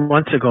couple of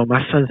months ago,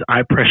 my son's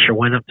eye pressure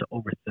went up to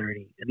over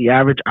 30. And the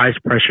average eye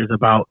pressure is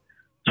about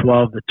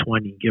 12 to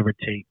 20, give or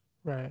take.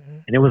 Right.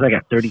 And it was like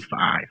at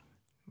 35.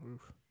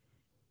 Oof.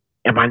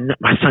 And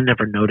my son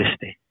never noticed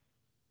it.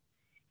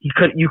 You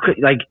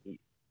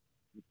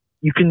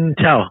can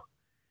tell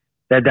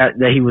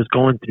that he was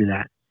going through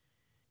that,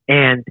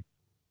 and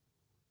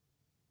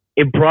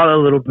it brought a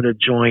little bit of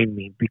joy in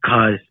me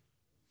because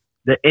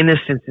the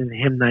innocence in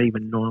him not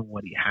even knowing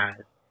what he has,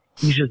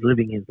 he's just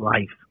living his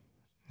life.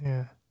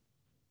 Yeah.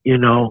 You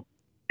know,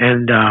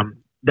 and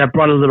that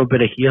brought a little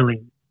bit of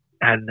healing,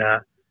 and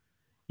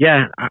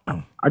yeah,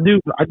 I do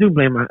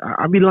blame.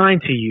 I'll be lying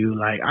to you.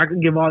 Like I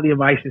can give all the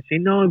advice and say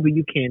no, but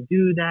you can't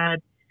do that,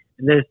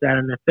 and this, that,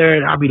 and the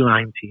third. I'll be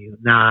lying to you.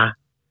 Nah,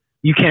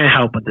 you can't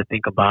help but to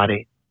think about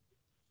it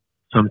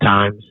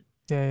sometimes.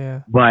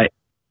 Yeah. But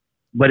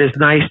it's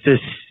nice to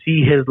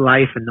see his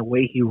life and the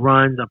way he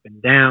runs up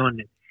and down.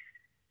 And,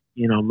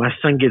 you know, my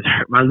son gets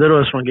hurt. My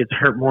littlest one gets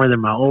hurt more than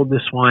my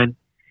oldest one.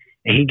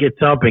 And he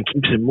gets up and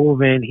keeps it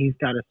moving. He's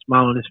got a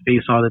smile on his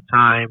face all the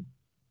time.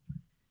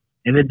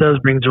 And it does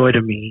bring joy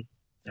to me.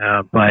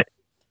 But,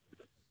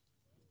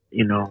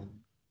 you know,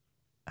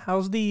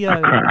 how's the...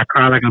 I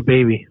cry like a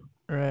baby.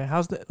 Right.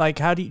 How's the... Like,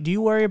 how do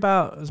you worry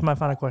about... This is my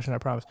final question, I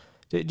promise.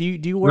 Do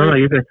you worry? No,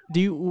 you're good.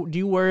 Do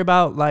you worry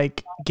about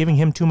like giving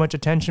him too much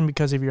attention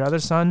because of your other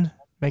son,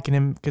 making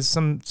him? Because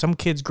some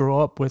kids grow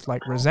up with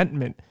like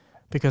resentment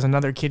because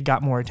another kid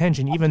got more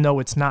attention, even though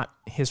it's not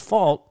his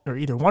fault or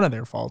either one of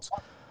their faults.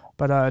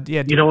 But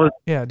yeah, you know what?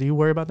 Yeah, do you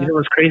worry about that? You know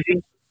what's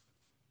crazy?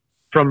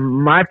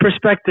 From my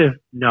perspective,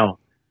 no.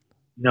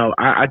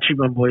 I treat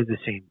my boys the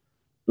same,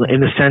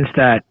 in the sense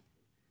that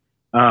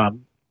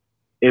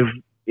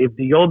if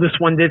the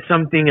oldest one did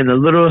something and the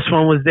littlest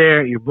one was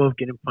there, you're both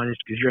getting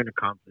punished because you're an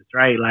accomplice,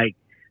 right? Like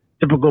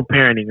typical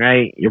parenting,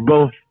 right? You're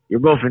both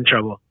in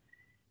trouble.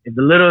 If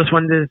the littlest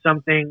one did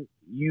something,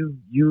 you're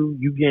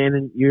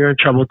in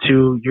trouble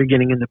too. You're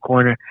getting in the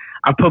corner.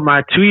 I put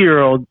my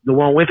 2-year-old, the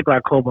one with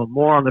glaucoma,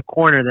 more on the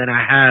corner than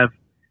I have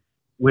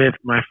with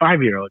my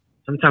 5-year-old.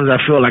 Sometimes I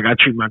feel like I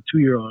treat my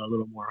 2-year-old a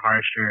little more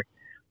harsher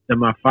than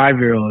my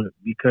 5-year-old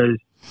because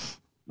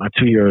my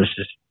 2-year-old is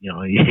just, you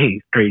know,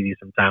 he's crazy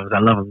sometimes. I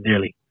love him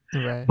dearly.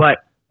 Right.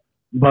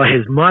 But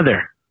his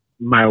mother,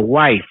 my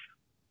wife,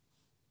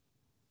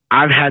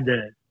 I've had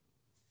to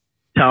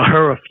tell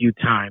her a few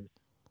times,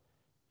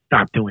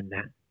 stop doing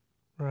that.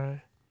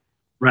 Right.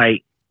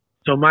 Right.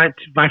 So my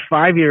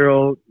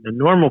 5-year-old, the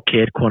normal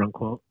kid, quote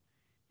unquote,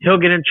 he'll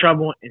get in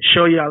trouble and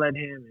she'll yell at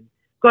him and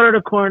go to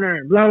the corner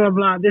and blah, blah,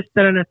 blah, this,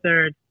 that, and the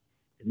third.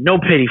 No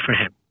pity for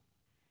him.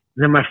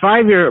 And then my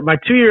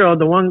 2-year-old,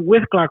 the one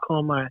with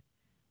glaucoma,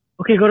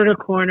 okay, go to the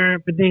corner,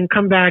 but then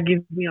come back, give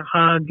me a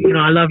hug. You know,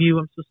 I love you.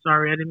 I'm so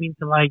sorry. I didn't mean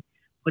to like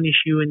punish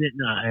you.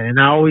 And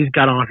I always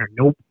got on her.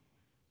 Nope.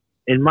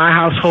 In my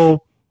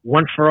household,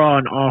 one for all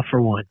and all for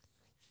one.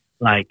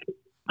 Like,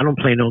 I don't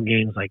play no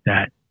games like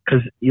that.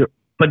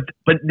 But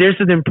there's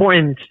an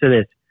importance to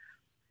this.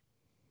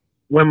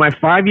 When my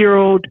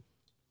 5-year-old,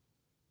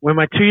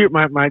 my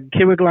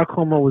kid with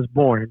glaucoma was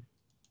born,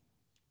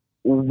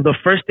 the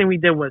first thing we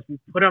did was we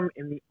put him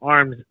in the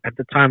arms. At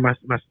the time, my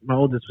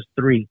oldest was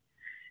 3.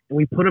 And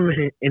we put him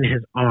in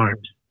his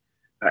arms,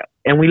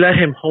 and we let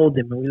him hold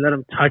him, and we let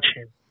him touch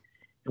him,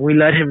 and we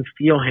let him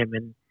feel him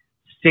and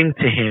sing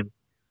to him.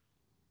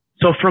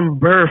 So from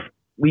birth,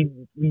 we've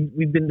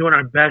been doing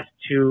our best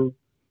to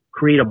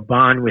create a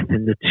bond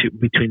between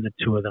the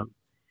two of them.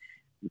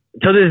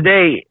 To this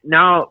day,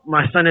 now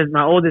my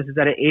oldest is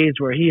at an age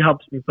where he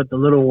helps me put the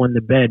little one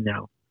to bed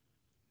now.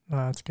 Oh,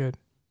 that's good.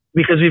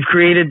 Because we've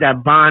created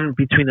that bond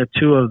between the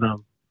two of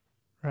them.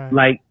 Right.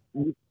 Like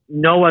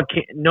Noah,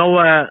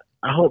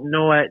 I hope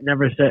Noah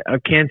never said,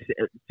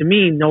 to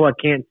me, Noah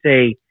can't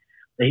say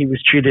that he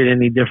was treated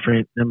any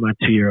different than my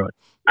 2-year-old.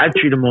 I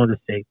treat him all the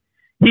same.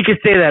 He could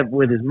say that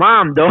with his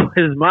mom, though.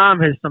 His mom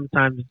has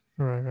sometimes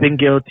been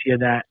guilty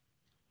of that.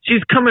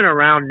 She's coming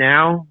around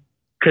now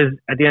because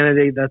at the end of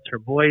the day, that's her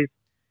voice.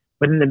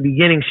 But in the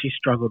beginning, she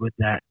struggled with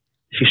that.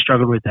 She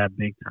struggled with that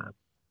big time.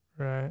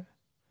 Right.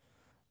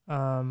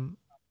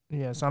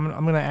 Yeah, so I'm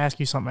going to ask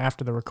you something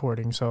after the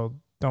recording, so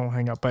don't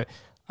hang up.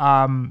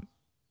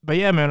 But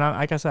yeah, man,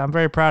 like I said, I'm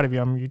very proud of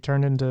you. You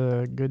turned into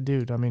a good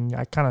dude. I mean,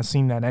 I kind of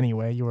seen that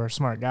anyway. You were a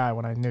smart guy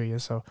when I knew you.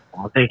 So,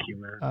 thank you,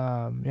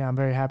 man. Yeah, I'm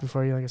very happy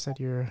for you. Like I said,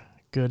 you're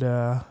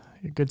a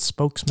good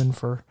spokesman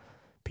for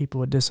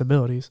people with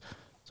disabilities.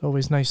 It's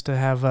always nice to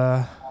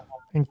have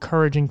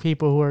encouraging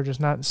people who are just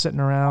not sitting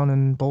around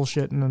and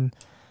bullshitting and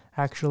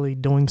actually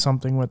doing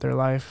something with their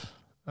life.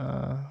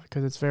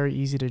 Because it's very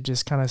easy to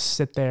just kind of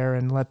sit there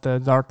and let the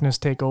darkness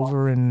take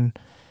over and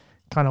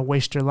kind of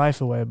waste your life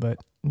away. But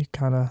you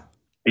kind of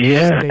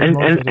and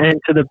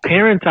to the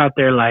parents out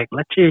there, like,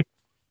 let your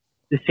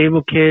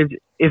disabled kids,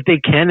 if they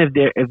can,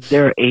 if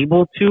they're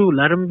able to,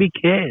 let them be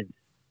kids.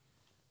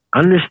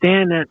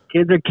 Understand that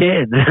kids are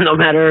kids, no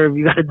matter if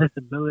you got a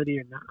disability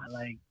or not.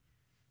 Like,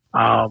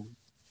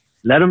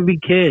 let them be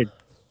kids.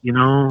 You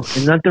know,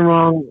 and nothing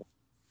wrong.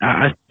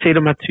 I say to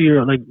my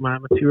 2-year-old, like my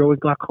 2-year-old with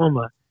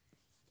glaucoma,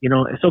 you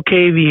know, it's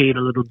okay if he ate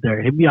a little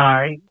dirt. He'll be all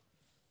right.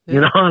 Yeah.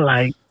 You know,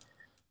 like,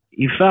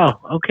 you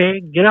fell. Okay,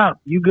 get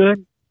up. You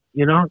good.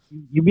 You know,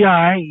 you be all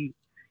right.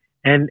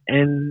 And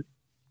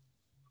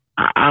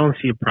I don't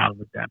see a problem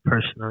with that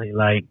personally.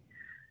 Like,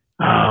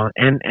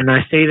 and I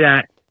say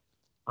that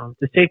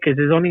to say because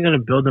it's only going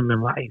to build them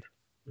in life.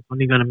 It's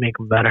only gonna make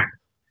them better.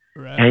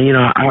 Right. And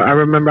I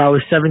remember I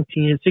was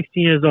 17,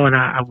 16 years old, and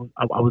I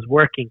was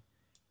working.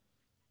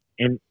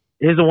 And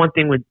here's the one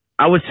thing with,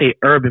 I would say,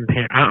 urban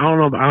parents. I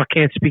don't know. I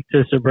can't speak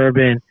to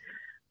suburban,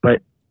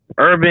 but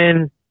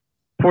urban,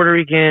 Puerto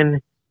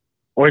Rican,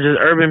 or just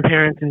urban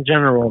parents in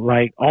general,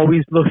 like,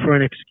 always look for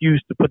an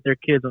excuse to put their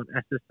kids on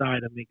SSI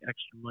to make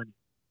extra money.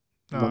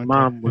 My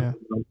mom was one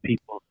of those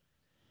people,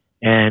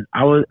 and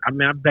I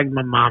begged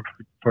my mom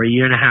for a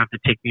year and a half to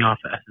take me off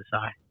of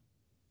SSI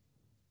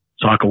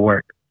so I could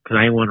work, because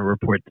I didn't want to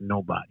report to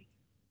nobody.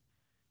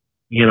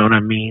 You know what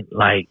I mean?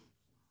 Like,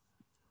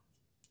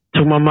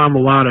 took my mom a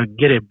while to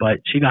get it, but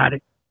she got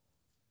it.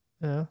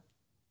 Yeah.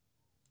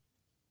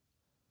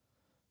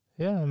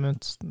 Yeah, I mean,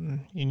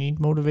 you need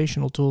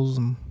motivational tools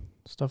and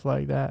stuff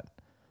like that.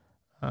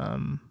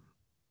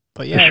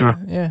 But yeah, sure.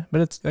 Yeah.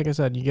 But it's like I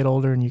said, you get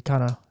older and you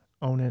kind of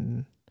own it,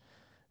 and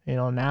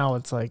now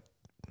it's like,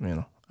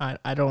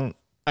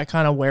 I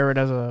kind of wear it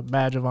as a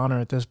badge of honor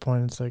at this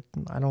point. It's like,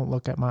 I don't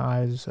look at my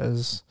eyes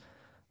as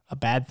a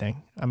bad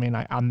thing. I mean,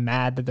 I'm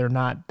mad that they're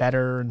not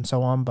better and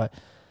so on, but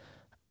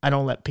I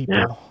don't let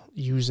people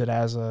use it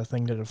as a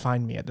thing to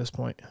define me at this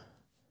point.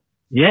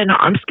 Yeah, no,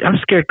 I'm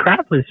scared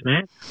crapless,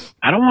 man.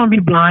 I don't want to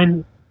be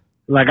blind.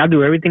 Like, I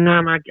do everything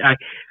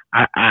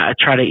I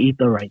try to eat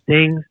the right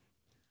things.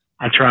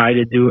 I try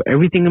to do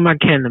everything I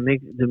can to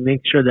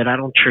make sure that I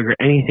don't trigger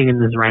anything in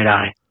this right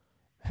eye.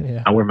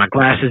 Yeah. I wear my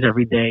glasses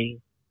every day.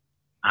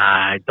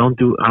 I don't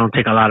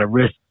take a lot of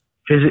risks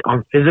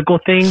on physical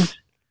things.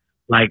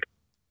 Like,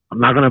 I'm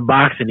not gonna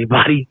box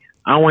anybody.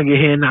 I don't want to get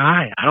hit in the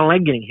eye. I don't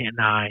like getting hit in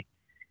the eye.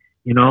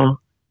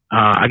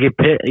 I get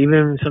pissed.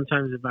 Even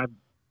sometimes if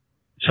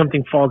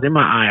something falls in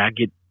my eye, I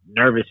get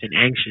nervous and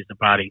anxious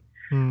about it.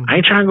 I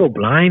ain't trying to go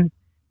blind,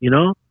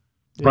 Yeah.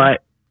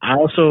 but I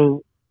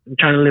also am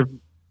trying to live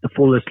the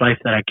fullest life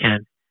that I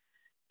can.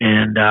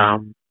 And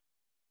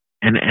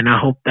I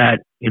hope that,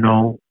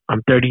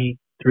 I'm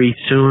 33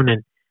 soon,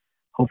 and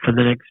hope for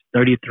the next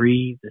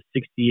 33 to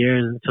 60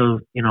 years until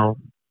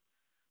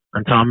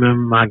I'm in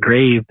my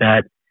grave,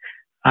 that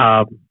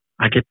I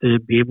get to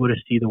be able to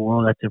see the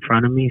world that's in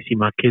front of me, see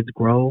my kids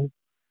grow,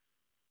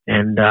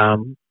 and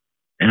I'm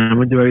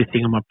gonna do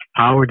everything in my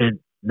power to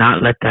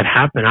not let that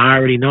happen. I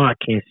already know I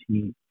can't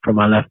see from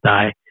my left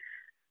eye,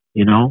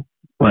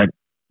 but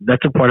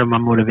that's a part of my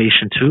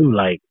motivation too.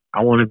 Like,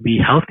 I want to be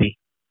healthy.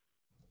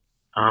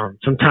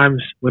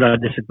 Sometimes with our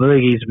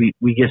disabilities,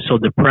 we get so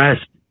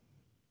depressed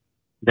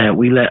that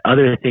we let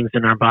other things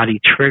in our body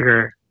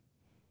trigger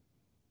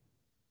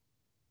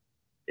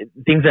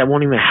things that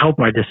won't even help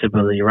our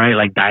disability, right?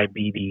 Like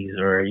diabetes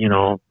or,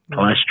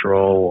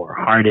 cholesterol or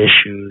heart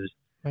issues.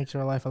 Makes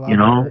our life a lot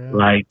harder. Yeah.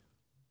 Like,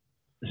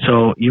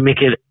 so you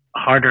make it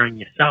harder on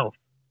yourself.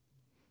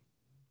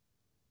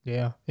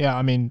 Yeah. Yeah.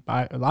 I mean,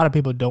 a lot of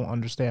people don't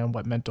understand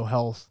what mental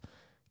health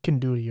can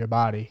do to your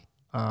body.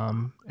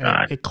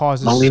 It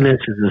causes loneliness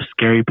is a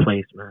scary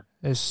place, man.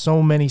 There's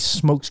so many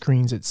smoke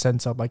screens it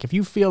sends up. Like, if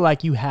you feel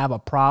like you have a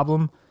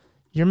problem,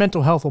 your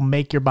mental health will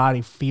make your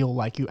body feel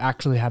like you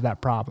actually have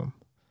that problem.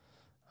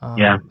 For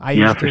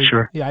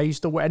sure. Yeah, I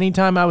used to.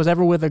 Anytime I was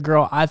ever with a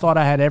girl, I thought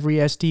I had every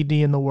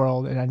STD in the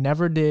world, and I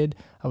never did.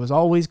 I was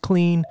always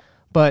clean,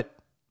 but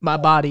my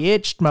body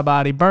itched, my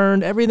body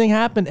burned, everything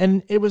happened,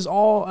 and it was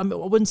all. I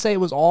wouldn't say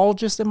it was all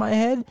just in my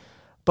head,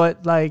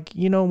 but like,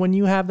 when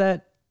you have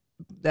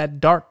that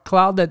dark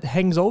cloud that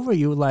hangs over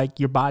you, like,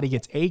 your body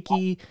gets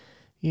achy,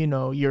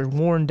 you're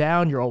worn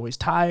down, you're always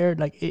tired.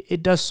 Like,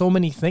 it does so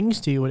many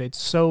things to you, and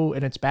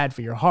it's bad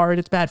for your heart.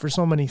 It's bad for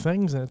so many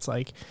things, and it's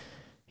like,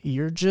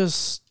 you're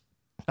just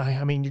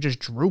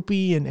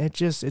droopy, and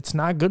it's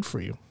not good for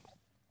you.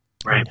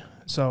 Right.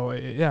 So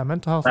yeah,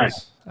 mental health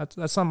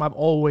that's something I've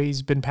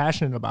always been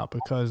passionate about,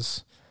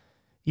 because,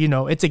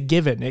 it's a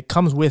given. It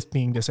comes with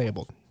being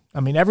disabled. I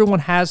mean, everyone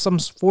has some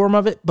form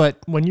of it, but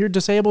when you're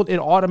disabled, it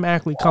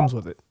automatically comes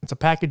with it. It's a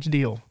package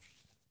deal.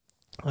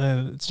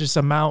 It's just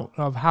amount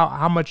of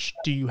how much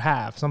do you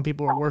have. Some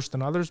people are worse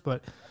than others,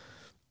 but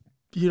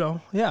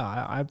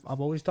I've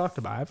always talked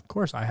about it. Of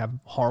course, I have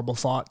horrible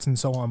thoughts and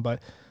so on,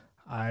 but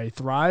I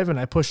thrive and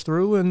I push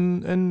through,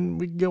 and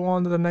we go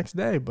on to the next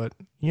day. But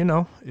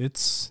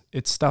it's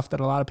stuff that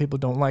a lot of people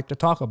don't like to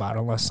talk about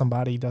unless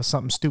somebody does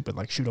something stupid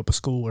like shoot up a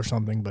school or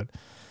something. But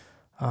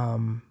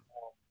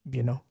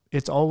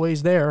it's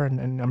always there,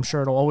 and I'm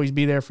sure it'll always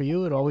be there for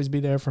you. It'll always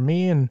be there for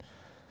me, and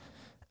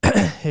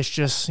it's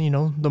just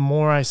the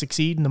more I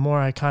succeed and the more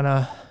I kind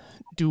of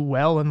do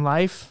well in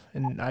life,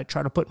 and I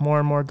try to put more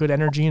and more good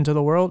energy into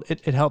the world,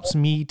 it helps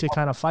me to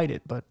kind of fight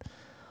it. But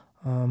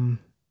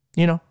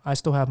I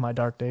still have my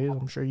dark days.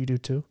 I'm sure you do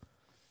too.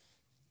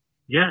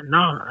 Yeah, no,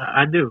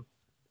 I do.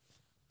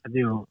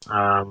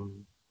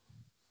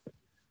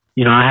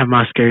 I have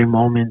my scary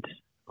moments.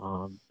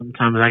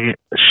 Sometimes I get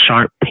a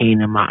sharp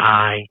pain in my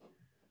eye.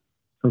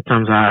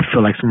 Sometimes I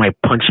feel like somebody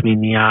punched me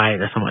in the eye.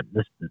 That's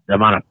the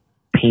amount of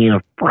pain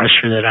of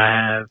pressure that I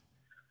have.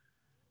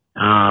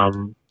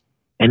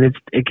 And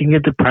it can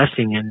get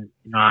depressing. And,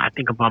 I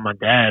think about my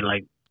dad.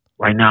 Like,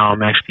 right now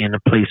I'm actually in a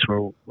place where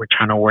we're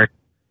trying to work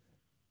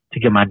to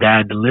get my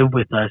dad to live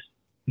with us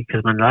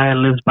because my dad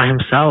lives by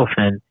himself,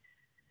 and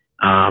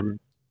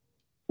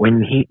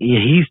when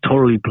he's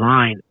totally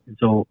blind, and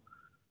so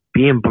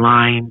being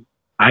blind,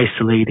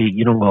 isolated,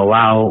 you don't go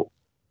out.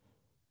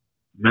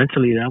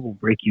 Mentally, that will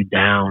break you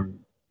down.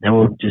 That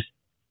will just,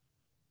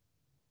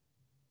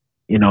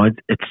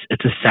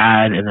 it's a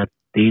sad and a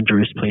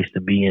dangerous place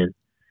to be in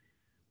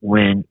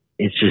when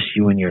it's just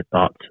you and your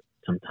thoughts.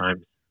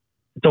 Sometimes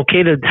it's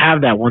okay to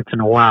have that once in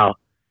a while,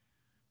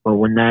 but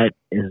when that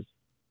is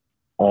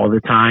all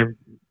the time,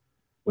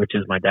 which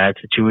is my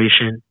dad's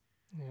situation,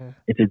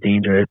 it's a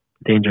dangerous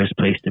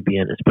place to be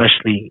in.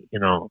 Especially,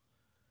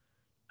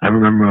 I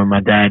remember when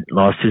my dad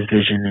lost his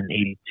vision in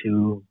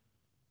 '82.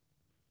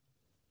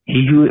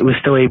 He was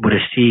still able to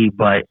see,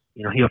 but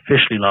he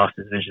officially lost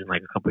his vision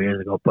like a couple years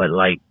ago. But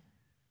like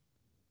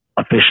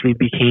officially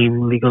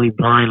became legally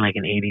blind like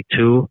in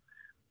 '82.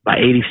 By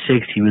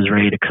 '86, he was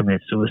ready to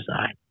commit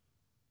suicide.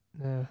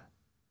 Yeah.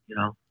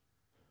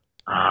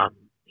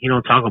 He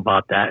don't talk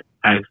about that.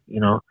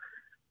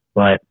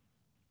 But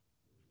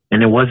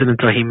and it wasn't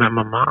until he met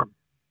my mom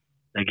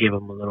that gave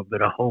him a little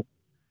bit of hope.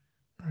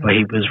 Right. But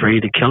he was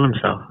ready to kill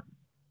himself.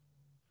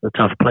 It's a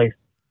tough place.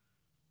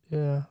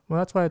 Yeah. Well,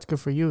 that's why it's good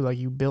for you. Like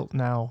you built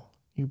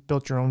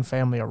your own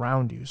family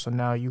around you. So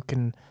now you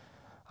can,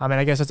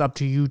 I guess it's up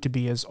to you to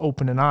be as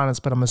open and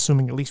honest, but I'm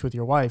assuming at least with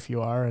your wife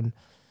you are. And,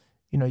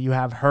 you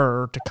have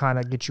her to kind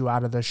of get you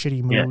out of the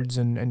shitty moods.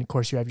 Yeah. And of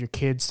course you have your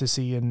kids to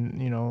see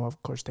and,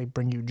 of course they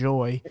bring you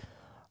joy.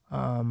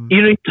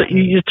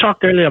 You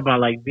talked earlier about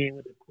like being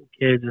with the cool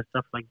kids and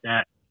stuff like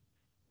that.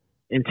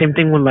 And same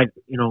thing with like,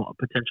 a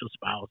potential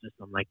spouse or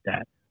something like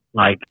that.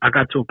 Like I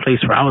got to a place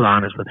where I was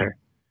honest with her.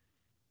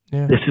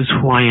 Yeah. This is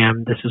who I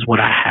am. This is what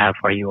I have.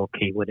 Are you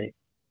okay with it?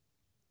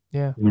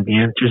 Yeah. And if the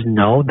answer is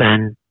no,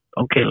 then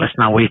okay, let's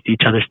not waste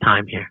each other's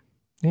time here.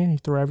 Yeah, you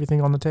throw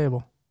everything on the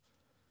table.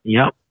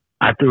 Yep.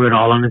 I threw it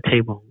all on the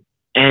table.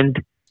 And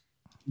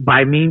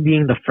by me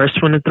being the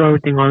first one to throw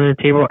everything on the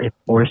table, it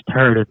forced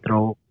her to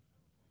throw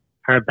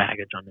her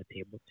baggage on the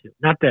table too.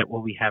 Not that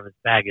what we have is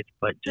baggage,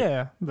 but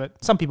just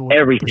but some people would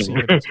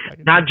everything.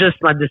 Not just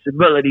my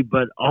disability,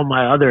 but all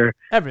my other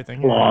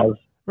flaws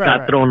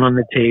got thrown on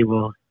the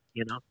table.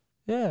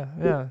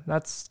 Yeah.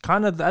 That's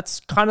kind of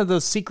the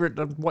secret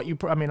of what you.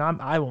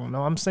 I won't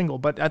know. I'm single,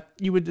 but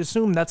you would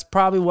assume that's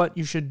probably what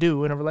you should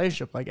do in a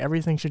relationship. Like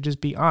everything should just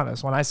be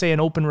honest. When I say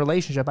an open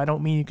relationship, I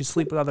don't mean you can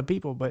sleep with other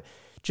people, but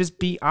just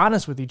be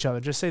honest with each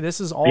other. Just say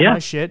this is all my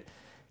shit.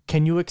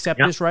 Can you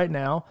accept this right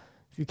now?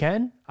 If you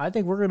can, I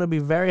think we're gonna be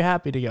very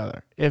happy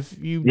together. If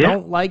you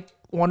don't like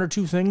one or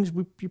two things,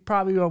 we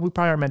probably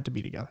are meant to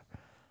be together.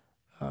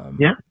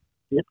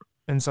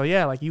 And so,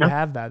 like you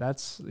have that.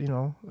 That's,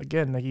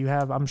 again, like you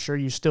have, I'm sure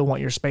you still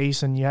want your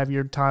space and you have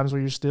your times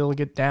where you still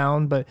get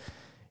down, but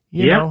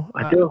you know,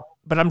 I do.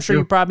 But I'm sure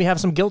you probably have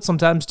some guilt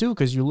sometimes too,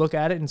 because you look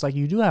at it and it's like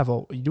you do have a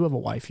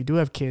wife, you do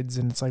have kids,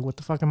 and it's like, what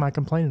the fuck am I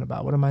complaining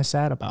about? What am I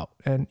sad about?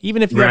 And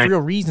even if you have real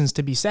reasons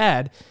to be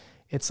sad,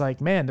 it's like,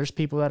 man, there's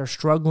people that are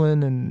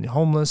struggling and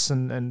homeless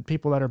and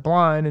people that are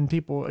blind and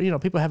people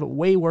have it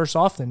way worse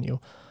off than you.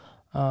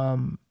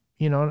 And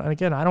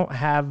again, I don't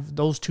have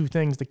those two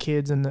things, the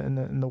kids and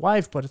the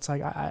wife, but it's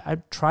like I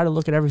try to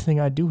look at everything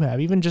I do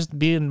have, even just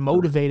being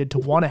motivated to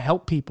want to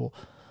help people.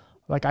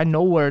 Like I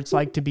know where it's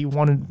like to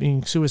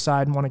being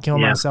suicide and want to kill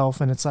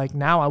myself, and it's like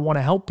now I want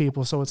to help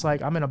people, so it's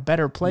like I'm in a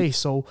better place.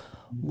 So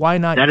why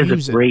not use it? That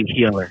is a great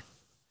healer.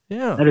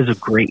 Yeah, that is a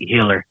great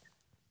healer.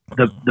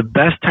 The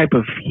best type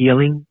of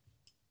healing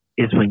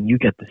is when you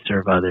get to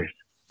serve others.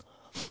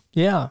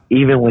 Yeah,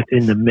 even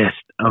within the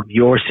midst of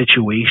your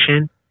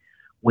situation.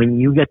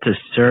 When you get to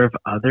serve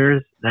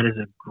others, that is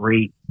a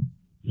great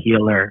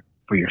healer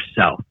for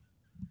yourself.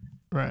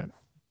 Right.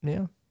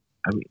 Yeah.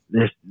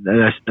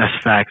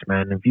 That's facts,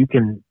 man. If you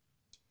can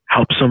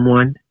help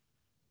someone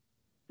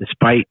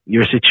despite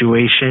your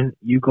situation,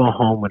 you go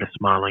home with a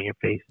smile on your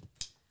face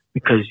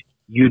because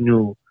you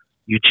knew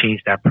you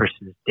changed that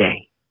person's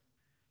day.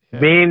 Yeah.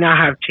 May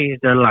not have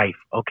changed their life,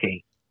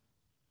 okay,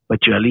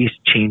 but you at least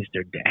changed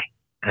their day,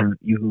 and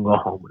you can go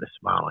home with a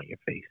smile on your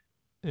face.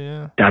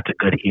 Yeah. That's a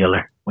good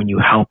healer when you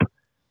help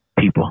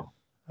people.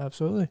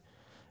 Absolutely.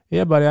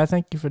 Yeah, buddy, I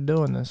thank you for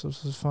doing this.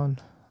 This was fun.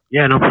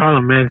 Yeah, no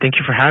problem, man. Thank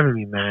you for having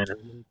me, man. It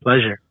was a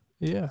pleasure.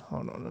 Yeah.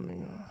 Hold on, let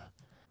me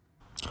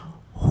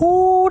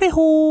Hooty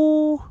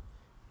hoo.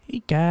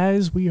 Hey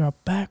guys, we are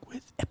back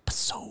with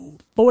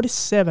episode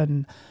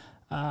 47.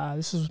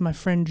 This is my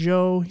friend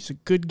Joe. He's a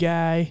good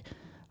guy.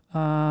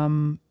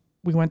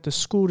 We went to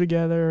school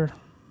together,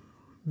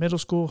 middle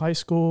school, high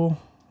school.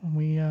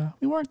 We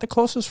weren't the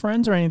closest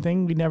friends or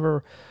anything. We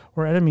never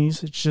were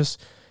enemies. It's just,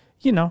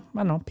 I don't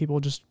know, people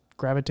just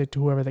gravitate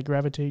to whoever they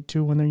gravitate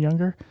to when they're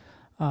younger.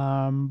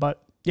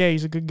 But yeah,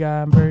 he's a good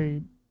guy. I'm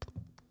very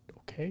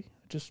okay.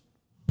 Just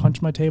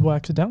punched my table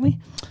accidentally.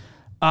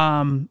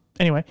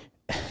 Anyway,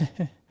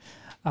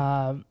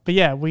 but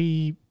yeah,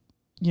 it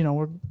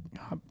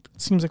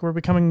seems like we're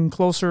becoming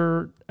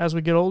closer as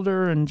we get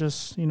older, and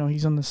just,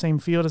 he's in the same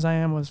field as I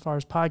am as far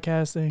as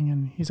podcasting,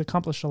 and he's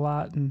accomplished a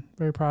lot and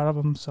very proud of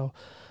him. So,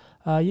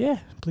 yeah,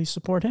 please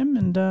support him.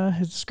 And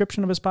his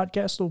description of his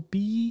podcast will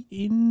be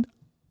in,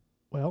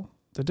 well,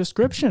 the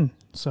description.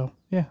 So,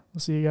 yeah,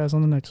 we'll see you guys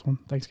on the next one.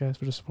 Thanks, guys,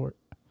 for the support.